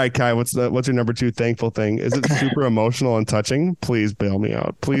 All right, Kai, what's your number 2 thankful thing? Is it super emotional and touching? Please bail me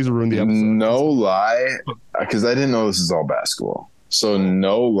out. Please ruin the episode. No lie, because I didn't know this is all basketball. So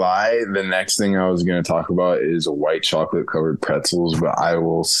no lie, the next thing I was going to talk about is white chocolate covered pretzels, but I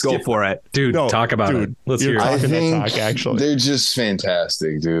will skip. Go for it, dude. Talk about it. Let's hear it. I think actually they're just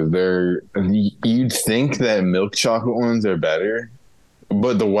fantastic, dude. You'd think that milk chocolate ones are better,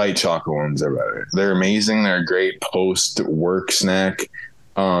 but the white chocolate ones are better. They're amazing. They're a great post-work snack.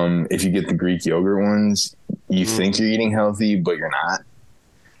 If you get the Greek yogurt ones, you think you're eating healthy, but you're not.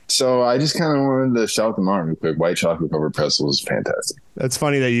 So I just kind of wanted to shout them out real quick. White chocolate covered pretzel is fantastic. That's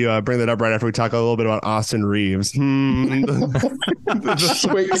funny that you bring that up right after we talk a little bit about Austin Reeves. Wait,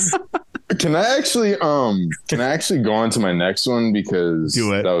 can I actually go on to my next one because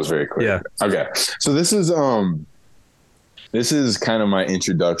that was very quick. Yeah. Okay. So this is kind of my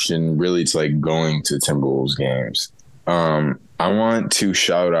introduction really to like going to Timberwolves games. I want to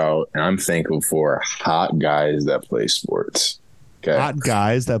shout out, and I'm thankful for hot guys that play sports. Okay. Hot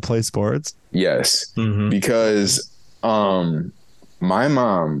guys that play sports? Yes. Mm-hmm. Because my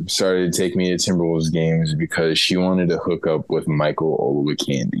mom started to take me to Timberwolves games because she wanted to hook up with Michael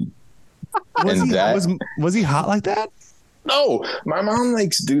Olowokandi. Was he hot like that? No, my mom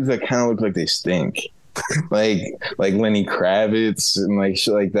likes dudes that kind of look like they stink. like Lenny Kravitz and like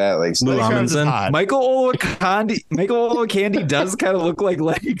shit like that. Like Michael Olowokandi does kind of look like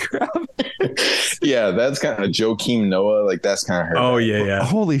Lenny Kravitz. Yeah, that's kind of Joakim Noah. Like that's kind of her. Oh yeah.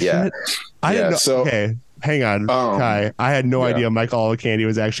 Holy shit! I didn't know. So okay, hang on, Kai. I had no idea Michael Olowokandi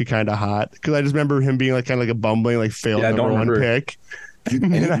was actually kind of hot because I just remember him being like kind of like a bumbling like failed number one pick.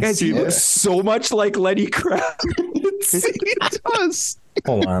 And he looks so much like Lenny Kravitz. He does.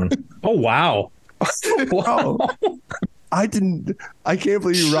 Hold on. Oh wow. Wow. I can't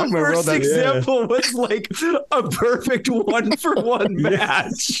believe you rocked my world. That example was like a perfect 1-for-1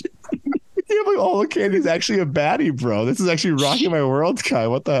 match. I can't believe Olowokandi is actually a baddie, bro. This is actually rocking my world, Kai.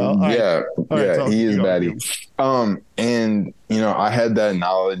 What the hell? Yeah, he is baddie. And you know, I had that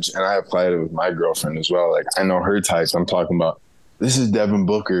knowledge and I applied it with my girlfriend as well. Like I know her types. I'm talking about this is Devin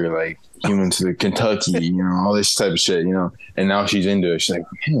Booker, like he went to Kentucky, you know, all this type of shit, you know. And now she's into it. She's like,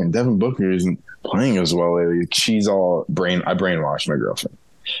 man, Devin Booker isn't playing as well lately. She's all I brainwashed my girlfriend.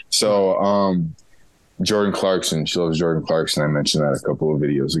 So Jordan Clarkson, she loves Jordan Clarkson. I mentioned that a couple of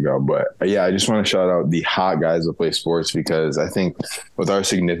videos ago. But yeah, I just want to shout out the hot guys that play sports because I think with our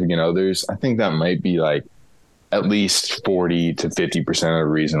significant others, I think that might be like at least 40 to 50% of the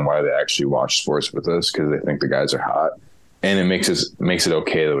reason why they actually watch sports with us because they think the guys are hot. And it makes it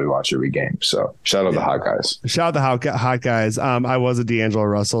okay that we watch every game. So shout out the hot guys. Shout out the hot guys. I was a D'Angelo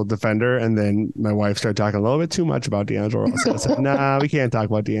Russell defender, and then my wife started talking a little bit too much about D'Angelo Russell. I said, nah, we can't talk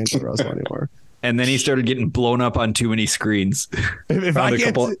about D'Angelo Russell anymore. And then he started getting blown up on too many screens. If I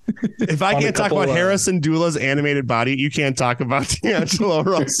can't talk about Harrison Dula's animated body, you can't talk about D'Angelo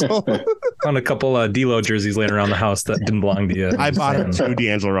Russell. Found a couple of D'Lo jerseys laying around the house that didn't belong to you. I bought her 2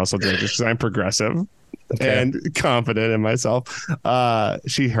 D'Angelo Russell jerseys because I'm progressive. Okay. And confident in myself.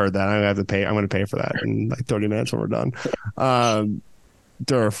 She heard that. I'm going to pay for that in like 30 minutes when we're done.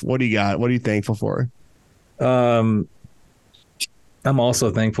 Durf, what do you got? What are you thankful for? I'm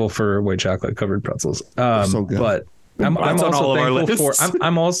also thankful for white chocolate covered pretzels. So good. But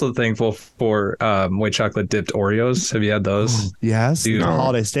I'm also thankful for white chocolate dipped Oreos. Have you had those? Yes. Dude,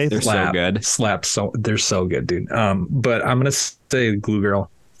 holiday steak. They're so good. They're so good, dude. But I'm gonna say Glue Girl.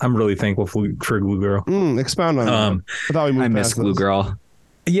 I'm really thankful for Glue Girl. Expound on that. I miss Glue Girl.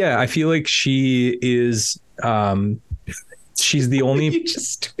 Yeah, I feel like she is. She's the only.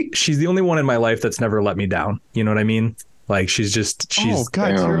 She's the only one in my life that's never let me down. You know what I mean? Like she's. Oh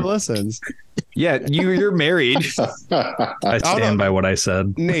God, Tira listens. Yeah, you're married. I stand by what I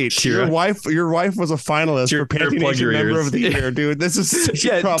said. Nate, Tira. Your wife was a finalist for Panty Nation Member of the Year, dude. This is such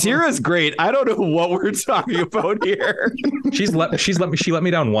a problem. Tira's great. I don't know what we're talking about here. She let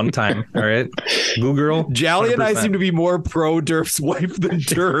me down one time. All right, Glue Girl. Jally 100%. And I seem to be more pro Durf's wife than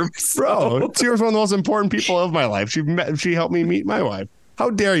Durf's. Bro, Tira's one of the most important people of my life. She helped me meet my wife. How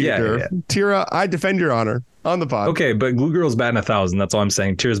dare you, Durf? Yeah. Tira, I defend your honor on the pod. Okay, but Glue Girl's batting 1,000. That's all I'm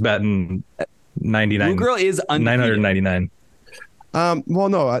saying. Tira's batting 99. Glue Girl is undefeated. 999. Well,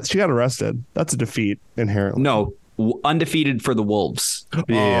 no, she got arrested. That's a defeat inherently. No, undefeated for the Wolves.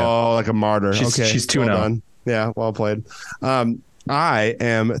 Yeah. Oh, like a martyr. She's 2-0. Yeah, well played. I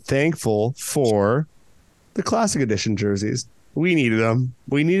am thankful for the Classic Edition jerseys. We needed them.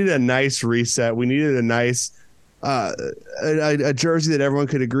 We needed a nice reset. We needed a nice a jersey that everyone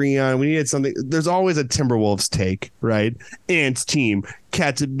could agree on. We needed something. There's always a Timberwolves take, right? Ants team,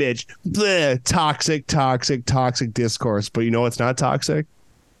 cat's a bitch, bleh, toxic discourse. But you know what's not toxic?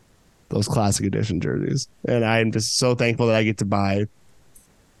 Those Classic Edition jerseys. And I'm just so thankful that I get to buy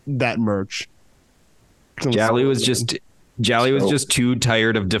that merch. Jally was just too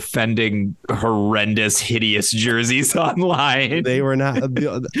tired of defending horrendous, hideous jerseys online. They were not.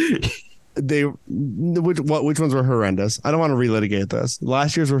 Which ones were horrendous? I don't want to relitigate this.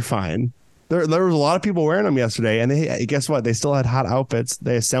 Last year's were fine. There was a lot of people wearing them yesterday, and guess what? They still had hot outfits.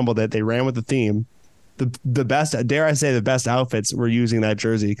 They assembled it. They ran with the theme. the best, dare I say, the best outfits were using that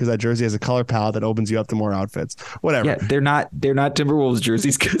jersey, because that jersey has a color palette that opens you up to more outfits. Whatever. Yeah, they're not Timberwolves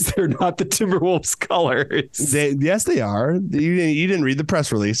jerseys because they're not the Timberwolves colors. Yes, they are. You didn't read the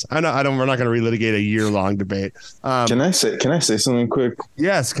press release. I know. We're not going to relitigate a year-long debate. Can I say something quick?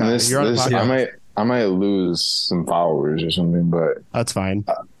 Yes, Kyle, you're on the podcast. I might lose some followers or something, but that's fine.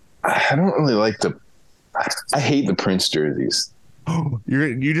 I don't really like I hate the Prince jerseys.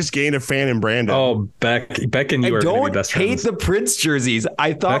 You just gained a fan in Brandon. Oh, Beck and you are going to be best friends. Hate the Prince jerseys.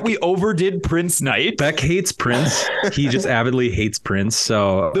 I thought we overdid Prince night. Beck hates Prince. He just avidly hates Prince.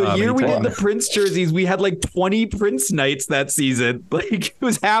 So the year we did the Prince jerseys, we had like 20 Prince nights that season. Like it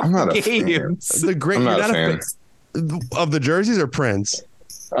was half the games. I'm not a fan of the jerseys or Prince.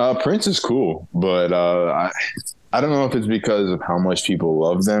 Prince is cool, but I don't know if it's because of how much people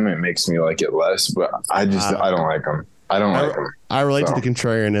love them. It makes me like it less, but I don't like them. I relate to the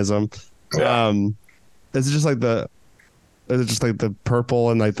contrarianism. Yeah. Is it just like the purple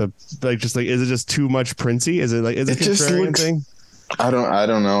and is it just too much Princey? Is it a contrarian thing? I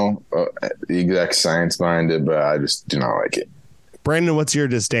don't know the exact science behind it, but I just do not like it. Brandon, what's your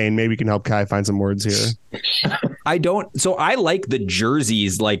disdain? Maybe you can help Kai find some words here. I don't. So I like the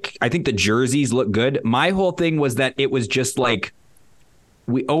jerseys. Like, I think the jerseys look good. My whole thing was that it was just like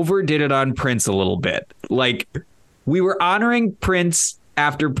we overdid it on Prince a little bit. Like, we were honoring Prince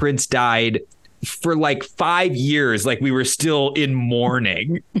after Prince died for like 5 years. Like, we were still in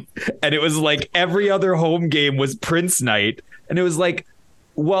mourning. And it was like every other home game was Prince night. And it was like,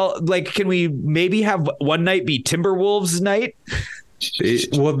 well, like, can we maybe have one night be Timberwolves night?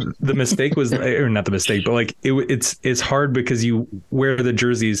 The mistake was, or not the mistake, but like it's hard because you wear the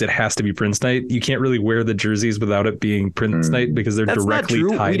jerseys. It has to be Prince night. You can't really wear the jerseys without it being Prince night because they're directly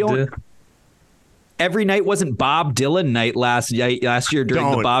tied to. Every night wasn't Bob Dylan night last year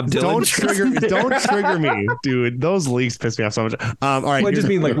during the Bob Dylan. Don't trigger me, dude. Those leaks piss me off so much. All right. Well, I just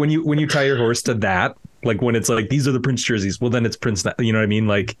mean like when you tie your horse to that, like when it's like these are the Prince jerseys. Well, then it's Prince. You know what I mean?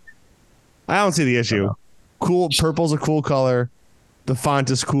 Like, I don't see the issue. Cool. Purple's a cool color. The font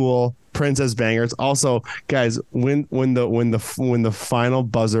is cool. Prince has bangers. Also, guys, when the final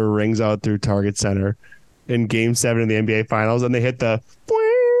buzzer rings out through Target Center in Game 7 of the NBA Finals, and they hit the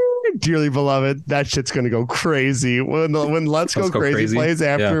dearly beloved, that shit's gonna go crazy. When Let's Go Crazy plays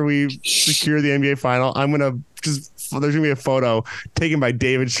after we secure the NBA final, there's gonna be a photo taken by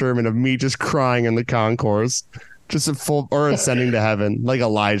David Sherman of me just crying in the concourse, just ascending to heaven like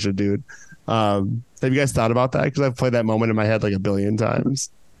Elijah, dude. Have you guys thought about that? Because I've played that moment in my head like a billion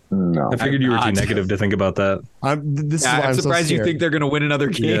times. No, I figured you were too negative to think about that. I'm surprised you think they're going to win another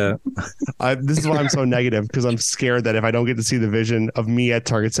game. Yeah. This is why I'm so negative, because I'm scared that if I don't get to see the vision of me at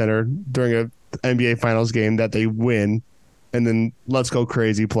Target Center during a NBA Finals game, that they win, and then Let's Go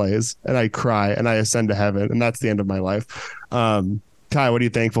Crazy plays, and I cry and I ascend to heaven, and that's the end of my life. Kai, what are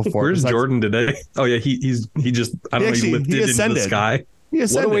you thankful for? Where's Jordan today? Oh yeah, he lifted into the sky.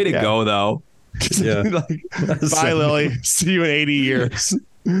 What a way to go, though. Yeah. Bye, Lily. See you in 80 years.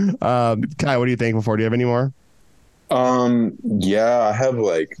 Kai, what are you thankful for? Do you have any more? Yeah, I have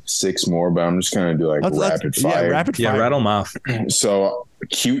like 6 more, but I'm just gonna do like rapid fire. Yeah, rapid fire. Yeah, rattle them off. So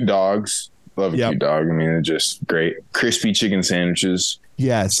cute dogs. Love a cute dog. I mean, they're just great. Crispy chicken sandwiches.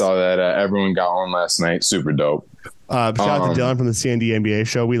 Yes. Saw that everyone got one last night. Super dope. Shout out to Dylan from the CND NBA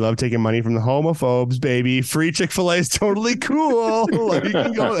show. We love taking money from the homophobes, baby. Free Chick-fil-A is totally cool. Like, you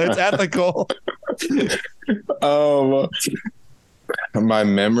can go, it's ethical. My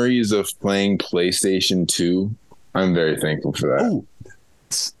memories of playing PlayStation 2, I'm very thankful for that. Ooh.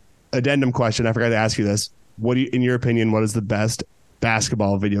 Addendum question. I forgot to ask you this. In your opinion, what is the best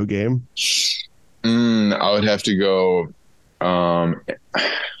basketball video game? I would have to go. I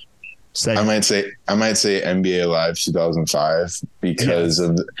might say NBA Live 2005 because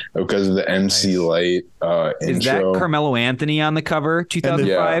of the MC Light intro. Is that Carmelo Anthony on the cover?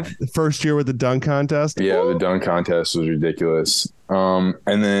 2005. The first year with the dunk contest. Yeah, the dunk contest was ridiculous. And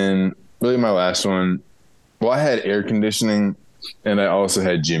then really my last one. Well, I had air conditioning, and I also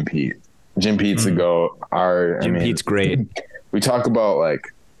had Jim Pete. Jim Pete's the GOAT. Pete's great. We talk about like,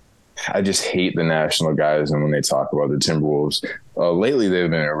 I just hate the national guys, and when they talk about the Timberwolves, lately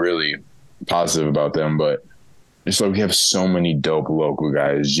they've been really positive about them, but just like we have so many dope local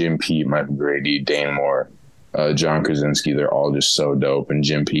guys: Jim Pete, Michael Grady, Dane Moore, John Krasinski. They're all just so dope, and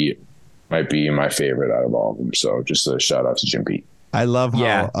Jim Pete might be my favorite out of all of them. So just a shout out to Jim Pete. I love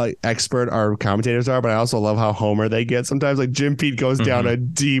how expert our commentators are, but I also love how homer they get. Sometimes like Jim Pete goes down a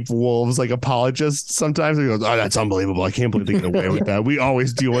deep Wolves like apologist. Sometimes he goes, "Oh, that's unbelievable. I can't believe they get away with that. We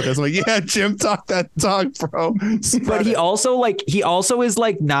always deal with this." I'm like, yeah, Jim, talk that talk, bro. But he also is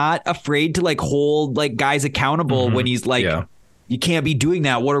like not afraid to like hold like guys accountable when he's like, you can't be doing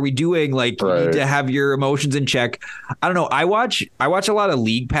that. What are we doing? Like you need to have your emotions in check. I don't know. I watch a lot of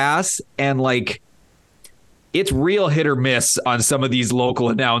League Pass and like, it's real hit or miss on some of these local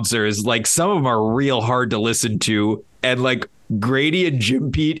announcers. Like some of them are real hard to listen to. And like Grady and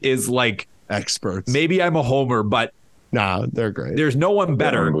Jim Pete is like experts. Maybe I'm a homer, but nah, they're great. There's no one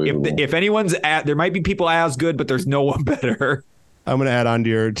better. If anyone's there might be people as good, but there's no one better. I'm gonna add on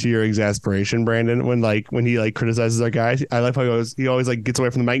to your exasperation, Brandon. When he like criticizes our guys, I like how he always like gets away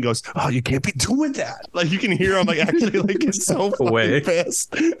from the mic and goes, "Oh, you can't be doing that!" Like you can hear him like actually like get so fucking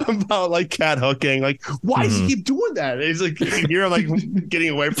pissed about like cat hooking. Like, why does he keep doing that? And he's like, you can hear him like getting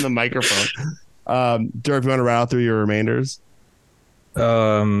away from the microphone. Durf, you want to rattle through your remainders?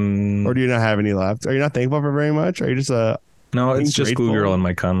 Or do you not have any left? Are you not thankful for very much? Are you just No, it's just Glue Girl and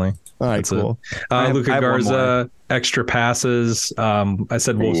Mike Conley. All right, cool. Luca Garza, extra passes. I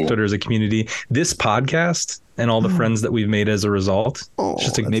said Wolves Twitter as a community. This podcast and all the friends that we've made as a result.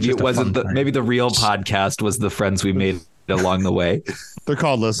 Maybe the real podcast was the friends we made along the way. They're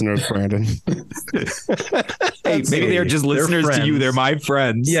called listeners, Brandon. Hey, maybe they're just listeners to you. They're my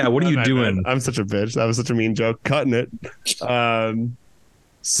friends. Yeah, what are you doing? I'm such a bitch. That was such a mean joke. Cutting it.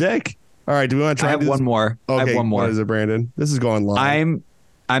 Sick. All right, do we want to try? I have one more. Okay, I have one more. What is it, Brandon? This is going long.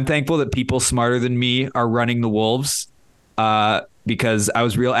 I'm thankful that people smarter than me are running the Wolves because I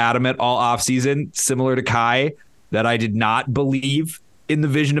was real adamant all offseason, similar to Kai, that I did not believe in the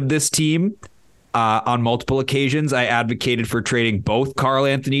vision of this team. On multiple occasions, I advocated for trading both Karl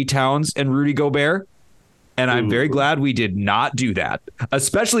Anthony Towns and Rudy Gobert. And I'm very glad we did not do that.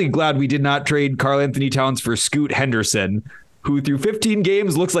 Especially glad we did not trade Karl Anthony Towns for Scoot Henderson, who through 15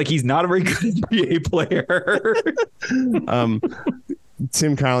 games looks like he's not a very good NBA player.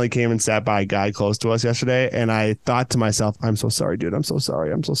 Tim Connolly came and sat by a guy close to us yesterday, and I thought to myself, I'm so sorry, dude. I'm so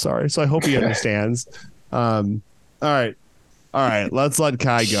sorry. I'm so sorry. So I hope he understands. All right. Let's let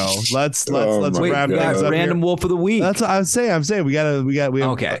Kai go. Let's wrap things up. Random Wolf of the Week. That's what I'm saying. We have,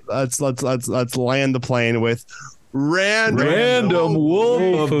 okay. Let's land the plane with random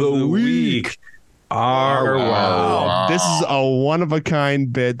Wolf of the Week. Wow. This is a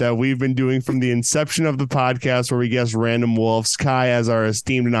one-of-a-kind bit that we've been doing from the inception of the podcast where we guess random wolves. Kai, as our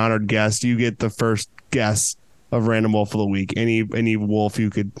esteemed and honored guest, you get the first guess of random wolf of the week. Any wolf you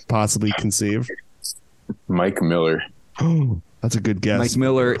could possibly conceive. Mike Miller. That's a good guess. Mike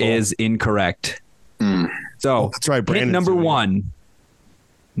Miller is incorrect. So that's right. Brandon. Number one.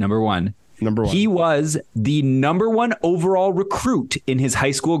 He was the number one overall recruit in his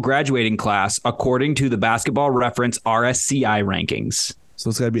high school graduating class, according to the Basketball Reference RSCI rankings. So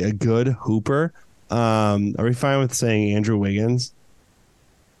it's got to be a good hooper. Are we fine with saying Andrew Wiggins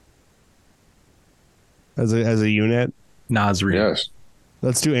as a unit? Nas Reed. Yes.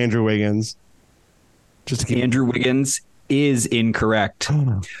 Let's do Andrew Wiggins. Andrew Wiggins is incorrect.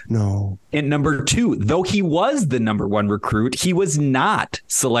 No. And number two, though he was the number one recruit, he was not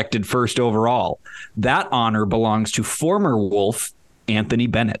selected first overall. That honor belongs to former Wolf Anthony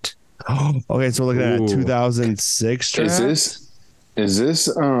Bennett. Okay, so looking at 2006 draft? Is this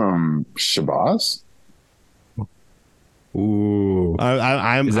Shabazz? Ooh.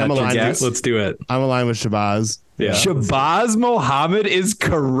 I'm aligned. Let's do it. I'm aligned with Shabazz. Yeah. Shabazz Mohammed is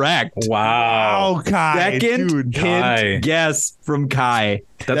correct. Wow. Oh, Kai. Second hint guess from Kai.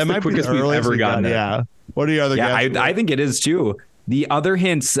 That's the quickest we've ever gotten it. Yeah. What are your other guesses? I think it is too. The other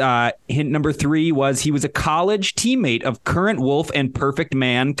hints, hint number 3 was he was a college teammate of current Wolf and perfect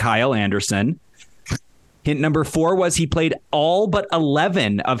man Kyle Anderson. Hint number 4 was he played all but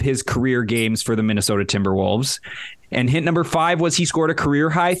 11 of his career games for the Minnesota Timberwolves. And hint number 5 was he scored a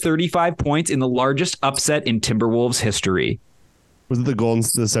career-high 35 points in the largest upset in Timberwolves history. Was it the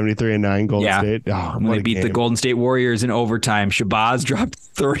 73-9 Golden State? Oh, when they beat the Golden State Warriors in overtime. Shabazz dropped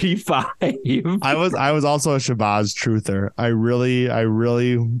 35. I was also a Shabazz truther. I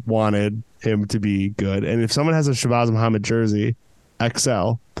really wanted him to be good. And if someone has a Shabazz Muhammad jersey,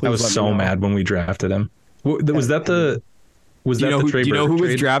 XL, please. I was so mad when we drafted him. Was that the trade? Do you know who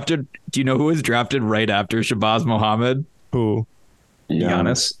was drafted? Do you know who was drafted right after Shabazz Mohammed? Who?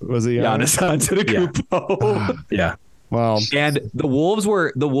 Giannis. Was it Giannis? Antetokounmpo. Yeah. Wow. And the Wolves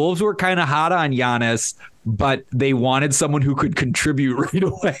were kind of hot on Giannis, but they wanted someone who could contribute right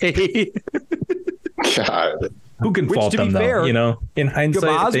away. God. Who can fault them, though? In hindsight,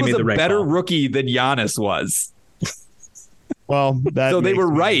 Shabazz they made was the right better call. rookie than Giannis was. Well, so they were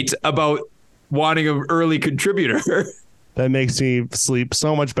right about wanting an early contributor. That makes me sleep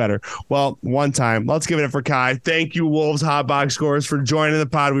so much better. Well, one time, let's give it for Kai. Thank you, Wolves Hot Box Scores, for joining the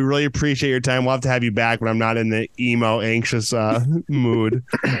pod. We really appreciate your time. We'll have to have you back when I'm not in the emo, anxious mood.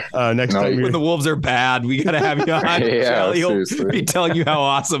 Next time, when the Wolves are bad, we got to have you on. Yeah, He'll be telling you how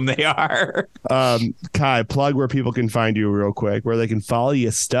awesome they are. Kai, plug where people can find you real quick, where they can follow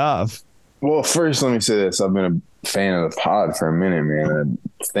your stuff. Well, first, let me say this. I've been a fan of the pod for a minute, man.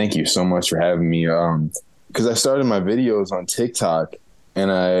 Thank you so much for having me. Because I started my videos on TikTok and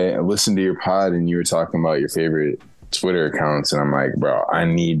I listened to your pod and you were talking about your favorite Twitter accounts. And I'm like, bro, I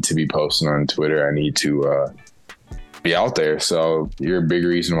need to be posting on Twitter. I need to be out there. So you're a big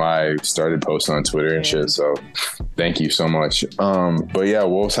reason why I started posting on Twitter and shit. So thank you so much. But yeah,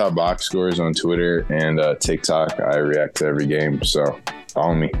 Wolves Hot Box Scores on Twitter and TikTok. I react to every game. So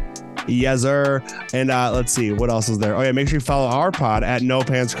follow me. Yes, sir. And let's see what else is there. Oh yeah, make sure you follow our pod at No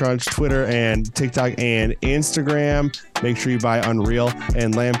Pants Crunch, Twitter and TikTok and Instagram. Make sure you buy Unreal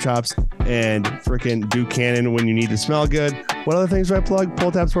and Lamb Chops and freaking Buchanan when you need to smell good. What other things do I plug?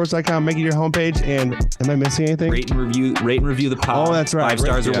 PullTapSports.com. Make it your homepage. And am I missing anything? Rate and review the pod. Oh, that's right. 5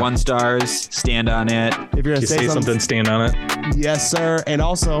 stars or 1 stars. Stand on it. If you're gonna say something, stand on it. Yes, sir. And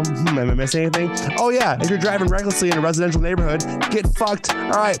also, am I missing anything? Oh yeah, if you're driving recklessly in a residential neighborhood, get fucked.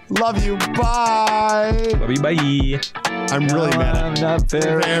 All right, love you. Bye. Love you. Bye. I'm really mad. I'm not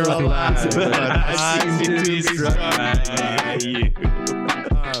paralyzed, but I seem to be struck by you.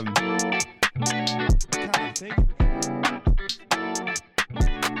 God, thank you.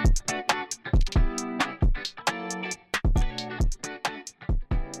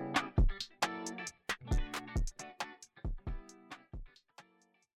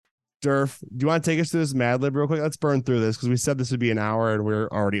 Durf, do you want to take us through this Mad Lib real quick? Let's burn through this because we said this would be an hour and we're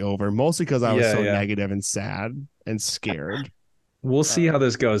already over. Mostly because I was negative and sad and scared. We'll see how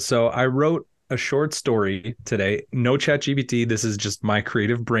this goes. So I wrote a short story today. No ChatGPT. This is just my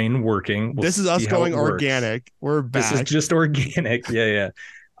creative brain working. This is us going organic. We're back. This is just organic. Yeah.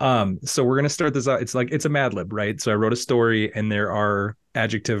 So we're gonna start this out. It's a Mad Lib, right? So I wrote a story and there are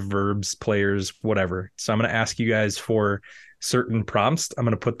adjective, verbs, players, whatever. So I'm gonna ask you guys for certain prompts. I'm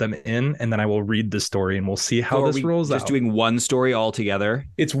going to put them in and then I will read the story and we'll see how this rolls out. Just doing one story all together?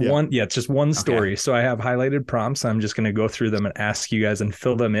 It's it's just one story. Okay. So I have highlighted prompts. I'm just going to go through them and ask you guys and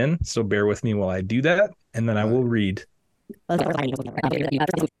fill them in. So bear with me while I do that. And then I will read.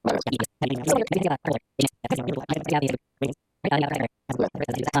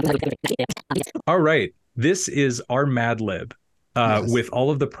 All right. This is our Mad Lib. With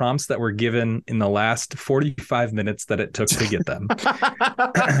all of the prompts that were given in the last 45 minutes that it took to get them.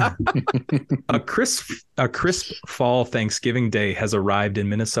 A crisp fall Thanksgiving day has arrived in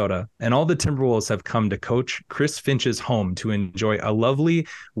Minnesota, and all the Timberwolves have come to Coach Chris Finch's home to enjoy a lovely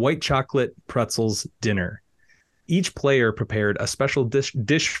white chocolate pretzels dinner. Each player prepared a special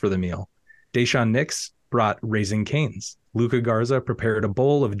dish for the meal. Deshaun Nix brought Raising Cane's. Luka Garza prepared a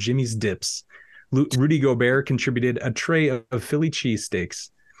bowl of Jimmy's Dips. Rudy Gobert contributed a tray of Philly cheesesteaks.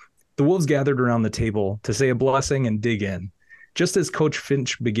 The Wolves gathered around the table to say a blessing and dig in. Just as Coach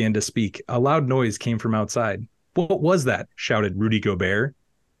Finch began to speak, a loud noise came from outside. "What was that?" shouted Rudy Gobert.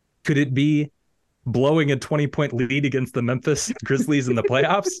 Could it be blowing a 20-point lead against the Memphis Grizzlies in the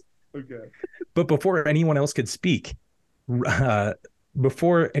playoffs? Okay. But before anyone else could speak, running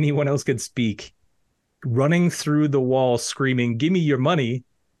through the wall screaming, "Give me your money,"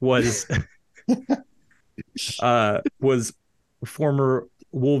 was former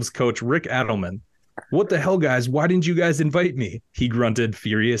Wolves coach Rick Adelman. "What the hell, guys? Why didn't you guys invite me?" he grunted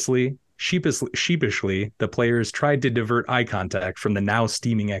furiously. Sheepishly, the players tried to divert eye contact from the now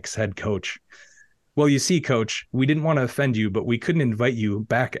steaming ex-head coach. "Well, you see, coach, we didn't want to offend you, but we couldn't invite you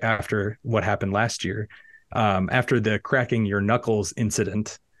back after what happened last year, after the cracking your knuckles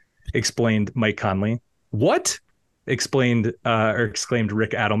incident," explained Mike Conley. "What?" exclaimed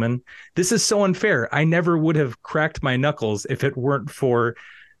Rick Adelman. "This is so unfair. I never would have cracked my knuckles if it weren't for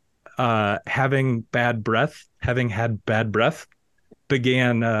having had bad breath,"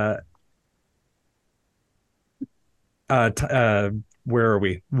 began where are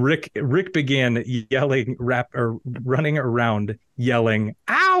we? Rick began running around yelling,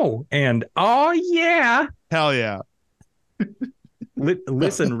 "Ow!" and "Oh yeah. Hell yeah."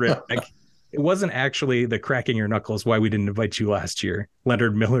 Listen, Rick. It wasn't actually the cracking your knuckles why we didn't invite you last year.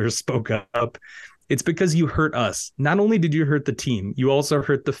 Leonard Miller spoke up. "It's because you hurt us. Not only did you hurt the team, you also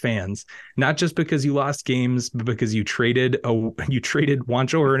hurt the fans. Not just because you lost games, but because you traded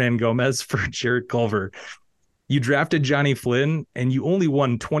Juancho Hernan-Gomez for Jared Culver. You drafted Johnny Flynn, and you only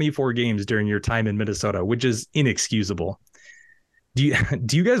won 24 games during your time in Minnesota, which is inexcusable. Do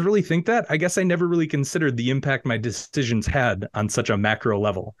you guys really think that? I guess I never really considered the impact my decisions had on such a macro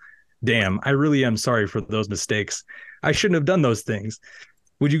level. Damn, I really am sorry for those mistakes. I shouldn't have done those things.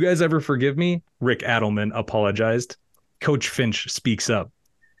 Would you guys ever forgive me? Rick Adelman apologized. Coach Finch speaks up.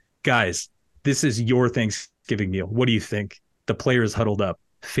 Guys, this is your Thanksgiving meal. What do you think? The players huddled up.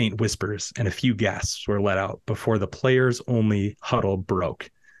 Faint whispers and a few gasps were let out before the players only huddle broke.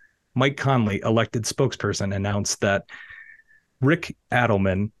 Mike Conley, elected spokesperson, announced that Rick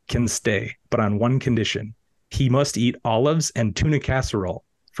Adelman can stay, but on one condition. He must eat olives and tuna casserole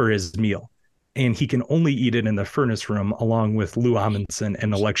for his meal. And he can only eat it in the furnace room along with Lou Amundsen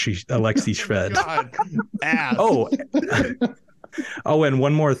and Alexi Shved. Oh, and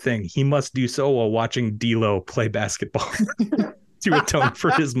one more thing. He must do so while watching D'Lo play basketball to atone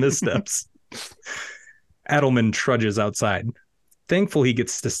for his missteps. Adelman trudges outside. Thankful he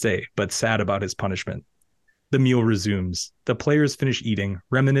gets to stay, but sad about his punishment. The meal resumes. The players finish eating,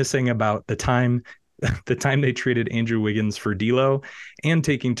 reminiscing about the time they traded Andrew Wiggins for D'Lo, and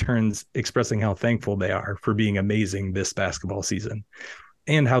taking turns expressing how thankful they are for being amazing this basketball season,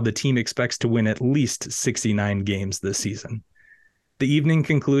 and how the team expects to win at least 69 games this season. The evening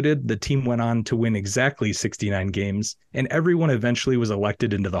concluded, the team went on to win exactly 69 games, and everyone eventually was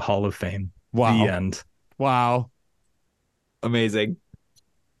elected into the Hall of Fame. Wow. The end. Wow. Amazing.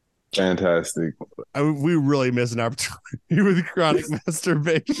 Fantastic. We really miss an opportunity with chronic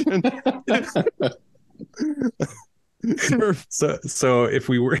masturbation. So if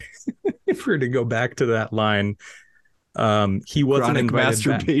we were to go back to that line, he wasn't chronic invited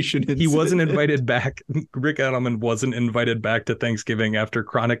masturbation back. He wasn't invited back. Rick Adelman wasn't invited back to Thanksgiving after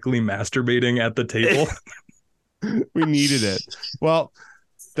chronically masturbating at the table. We needed it. Well,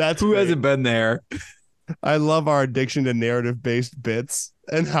 that's who hasn't been there. I love our addiction to narrative-based bits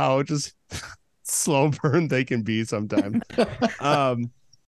and how just slow burn they can be sometimes.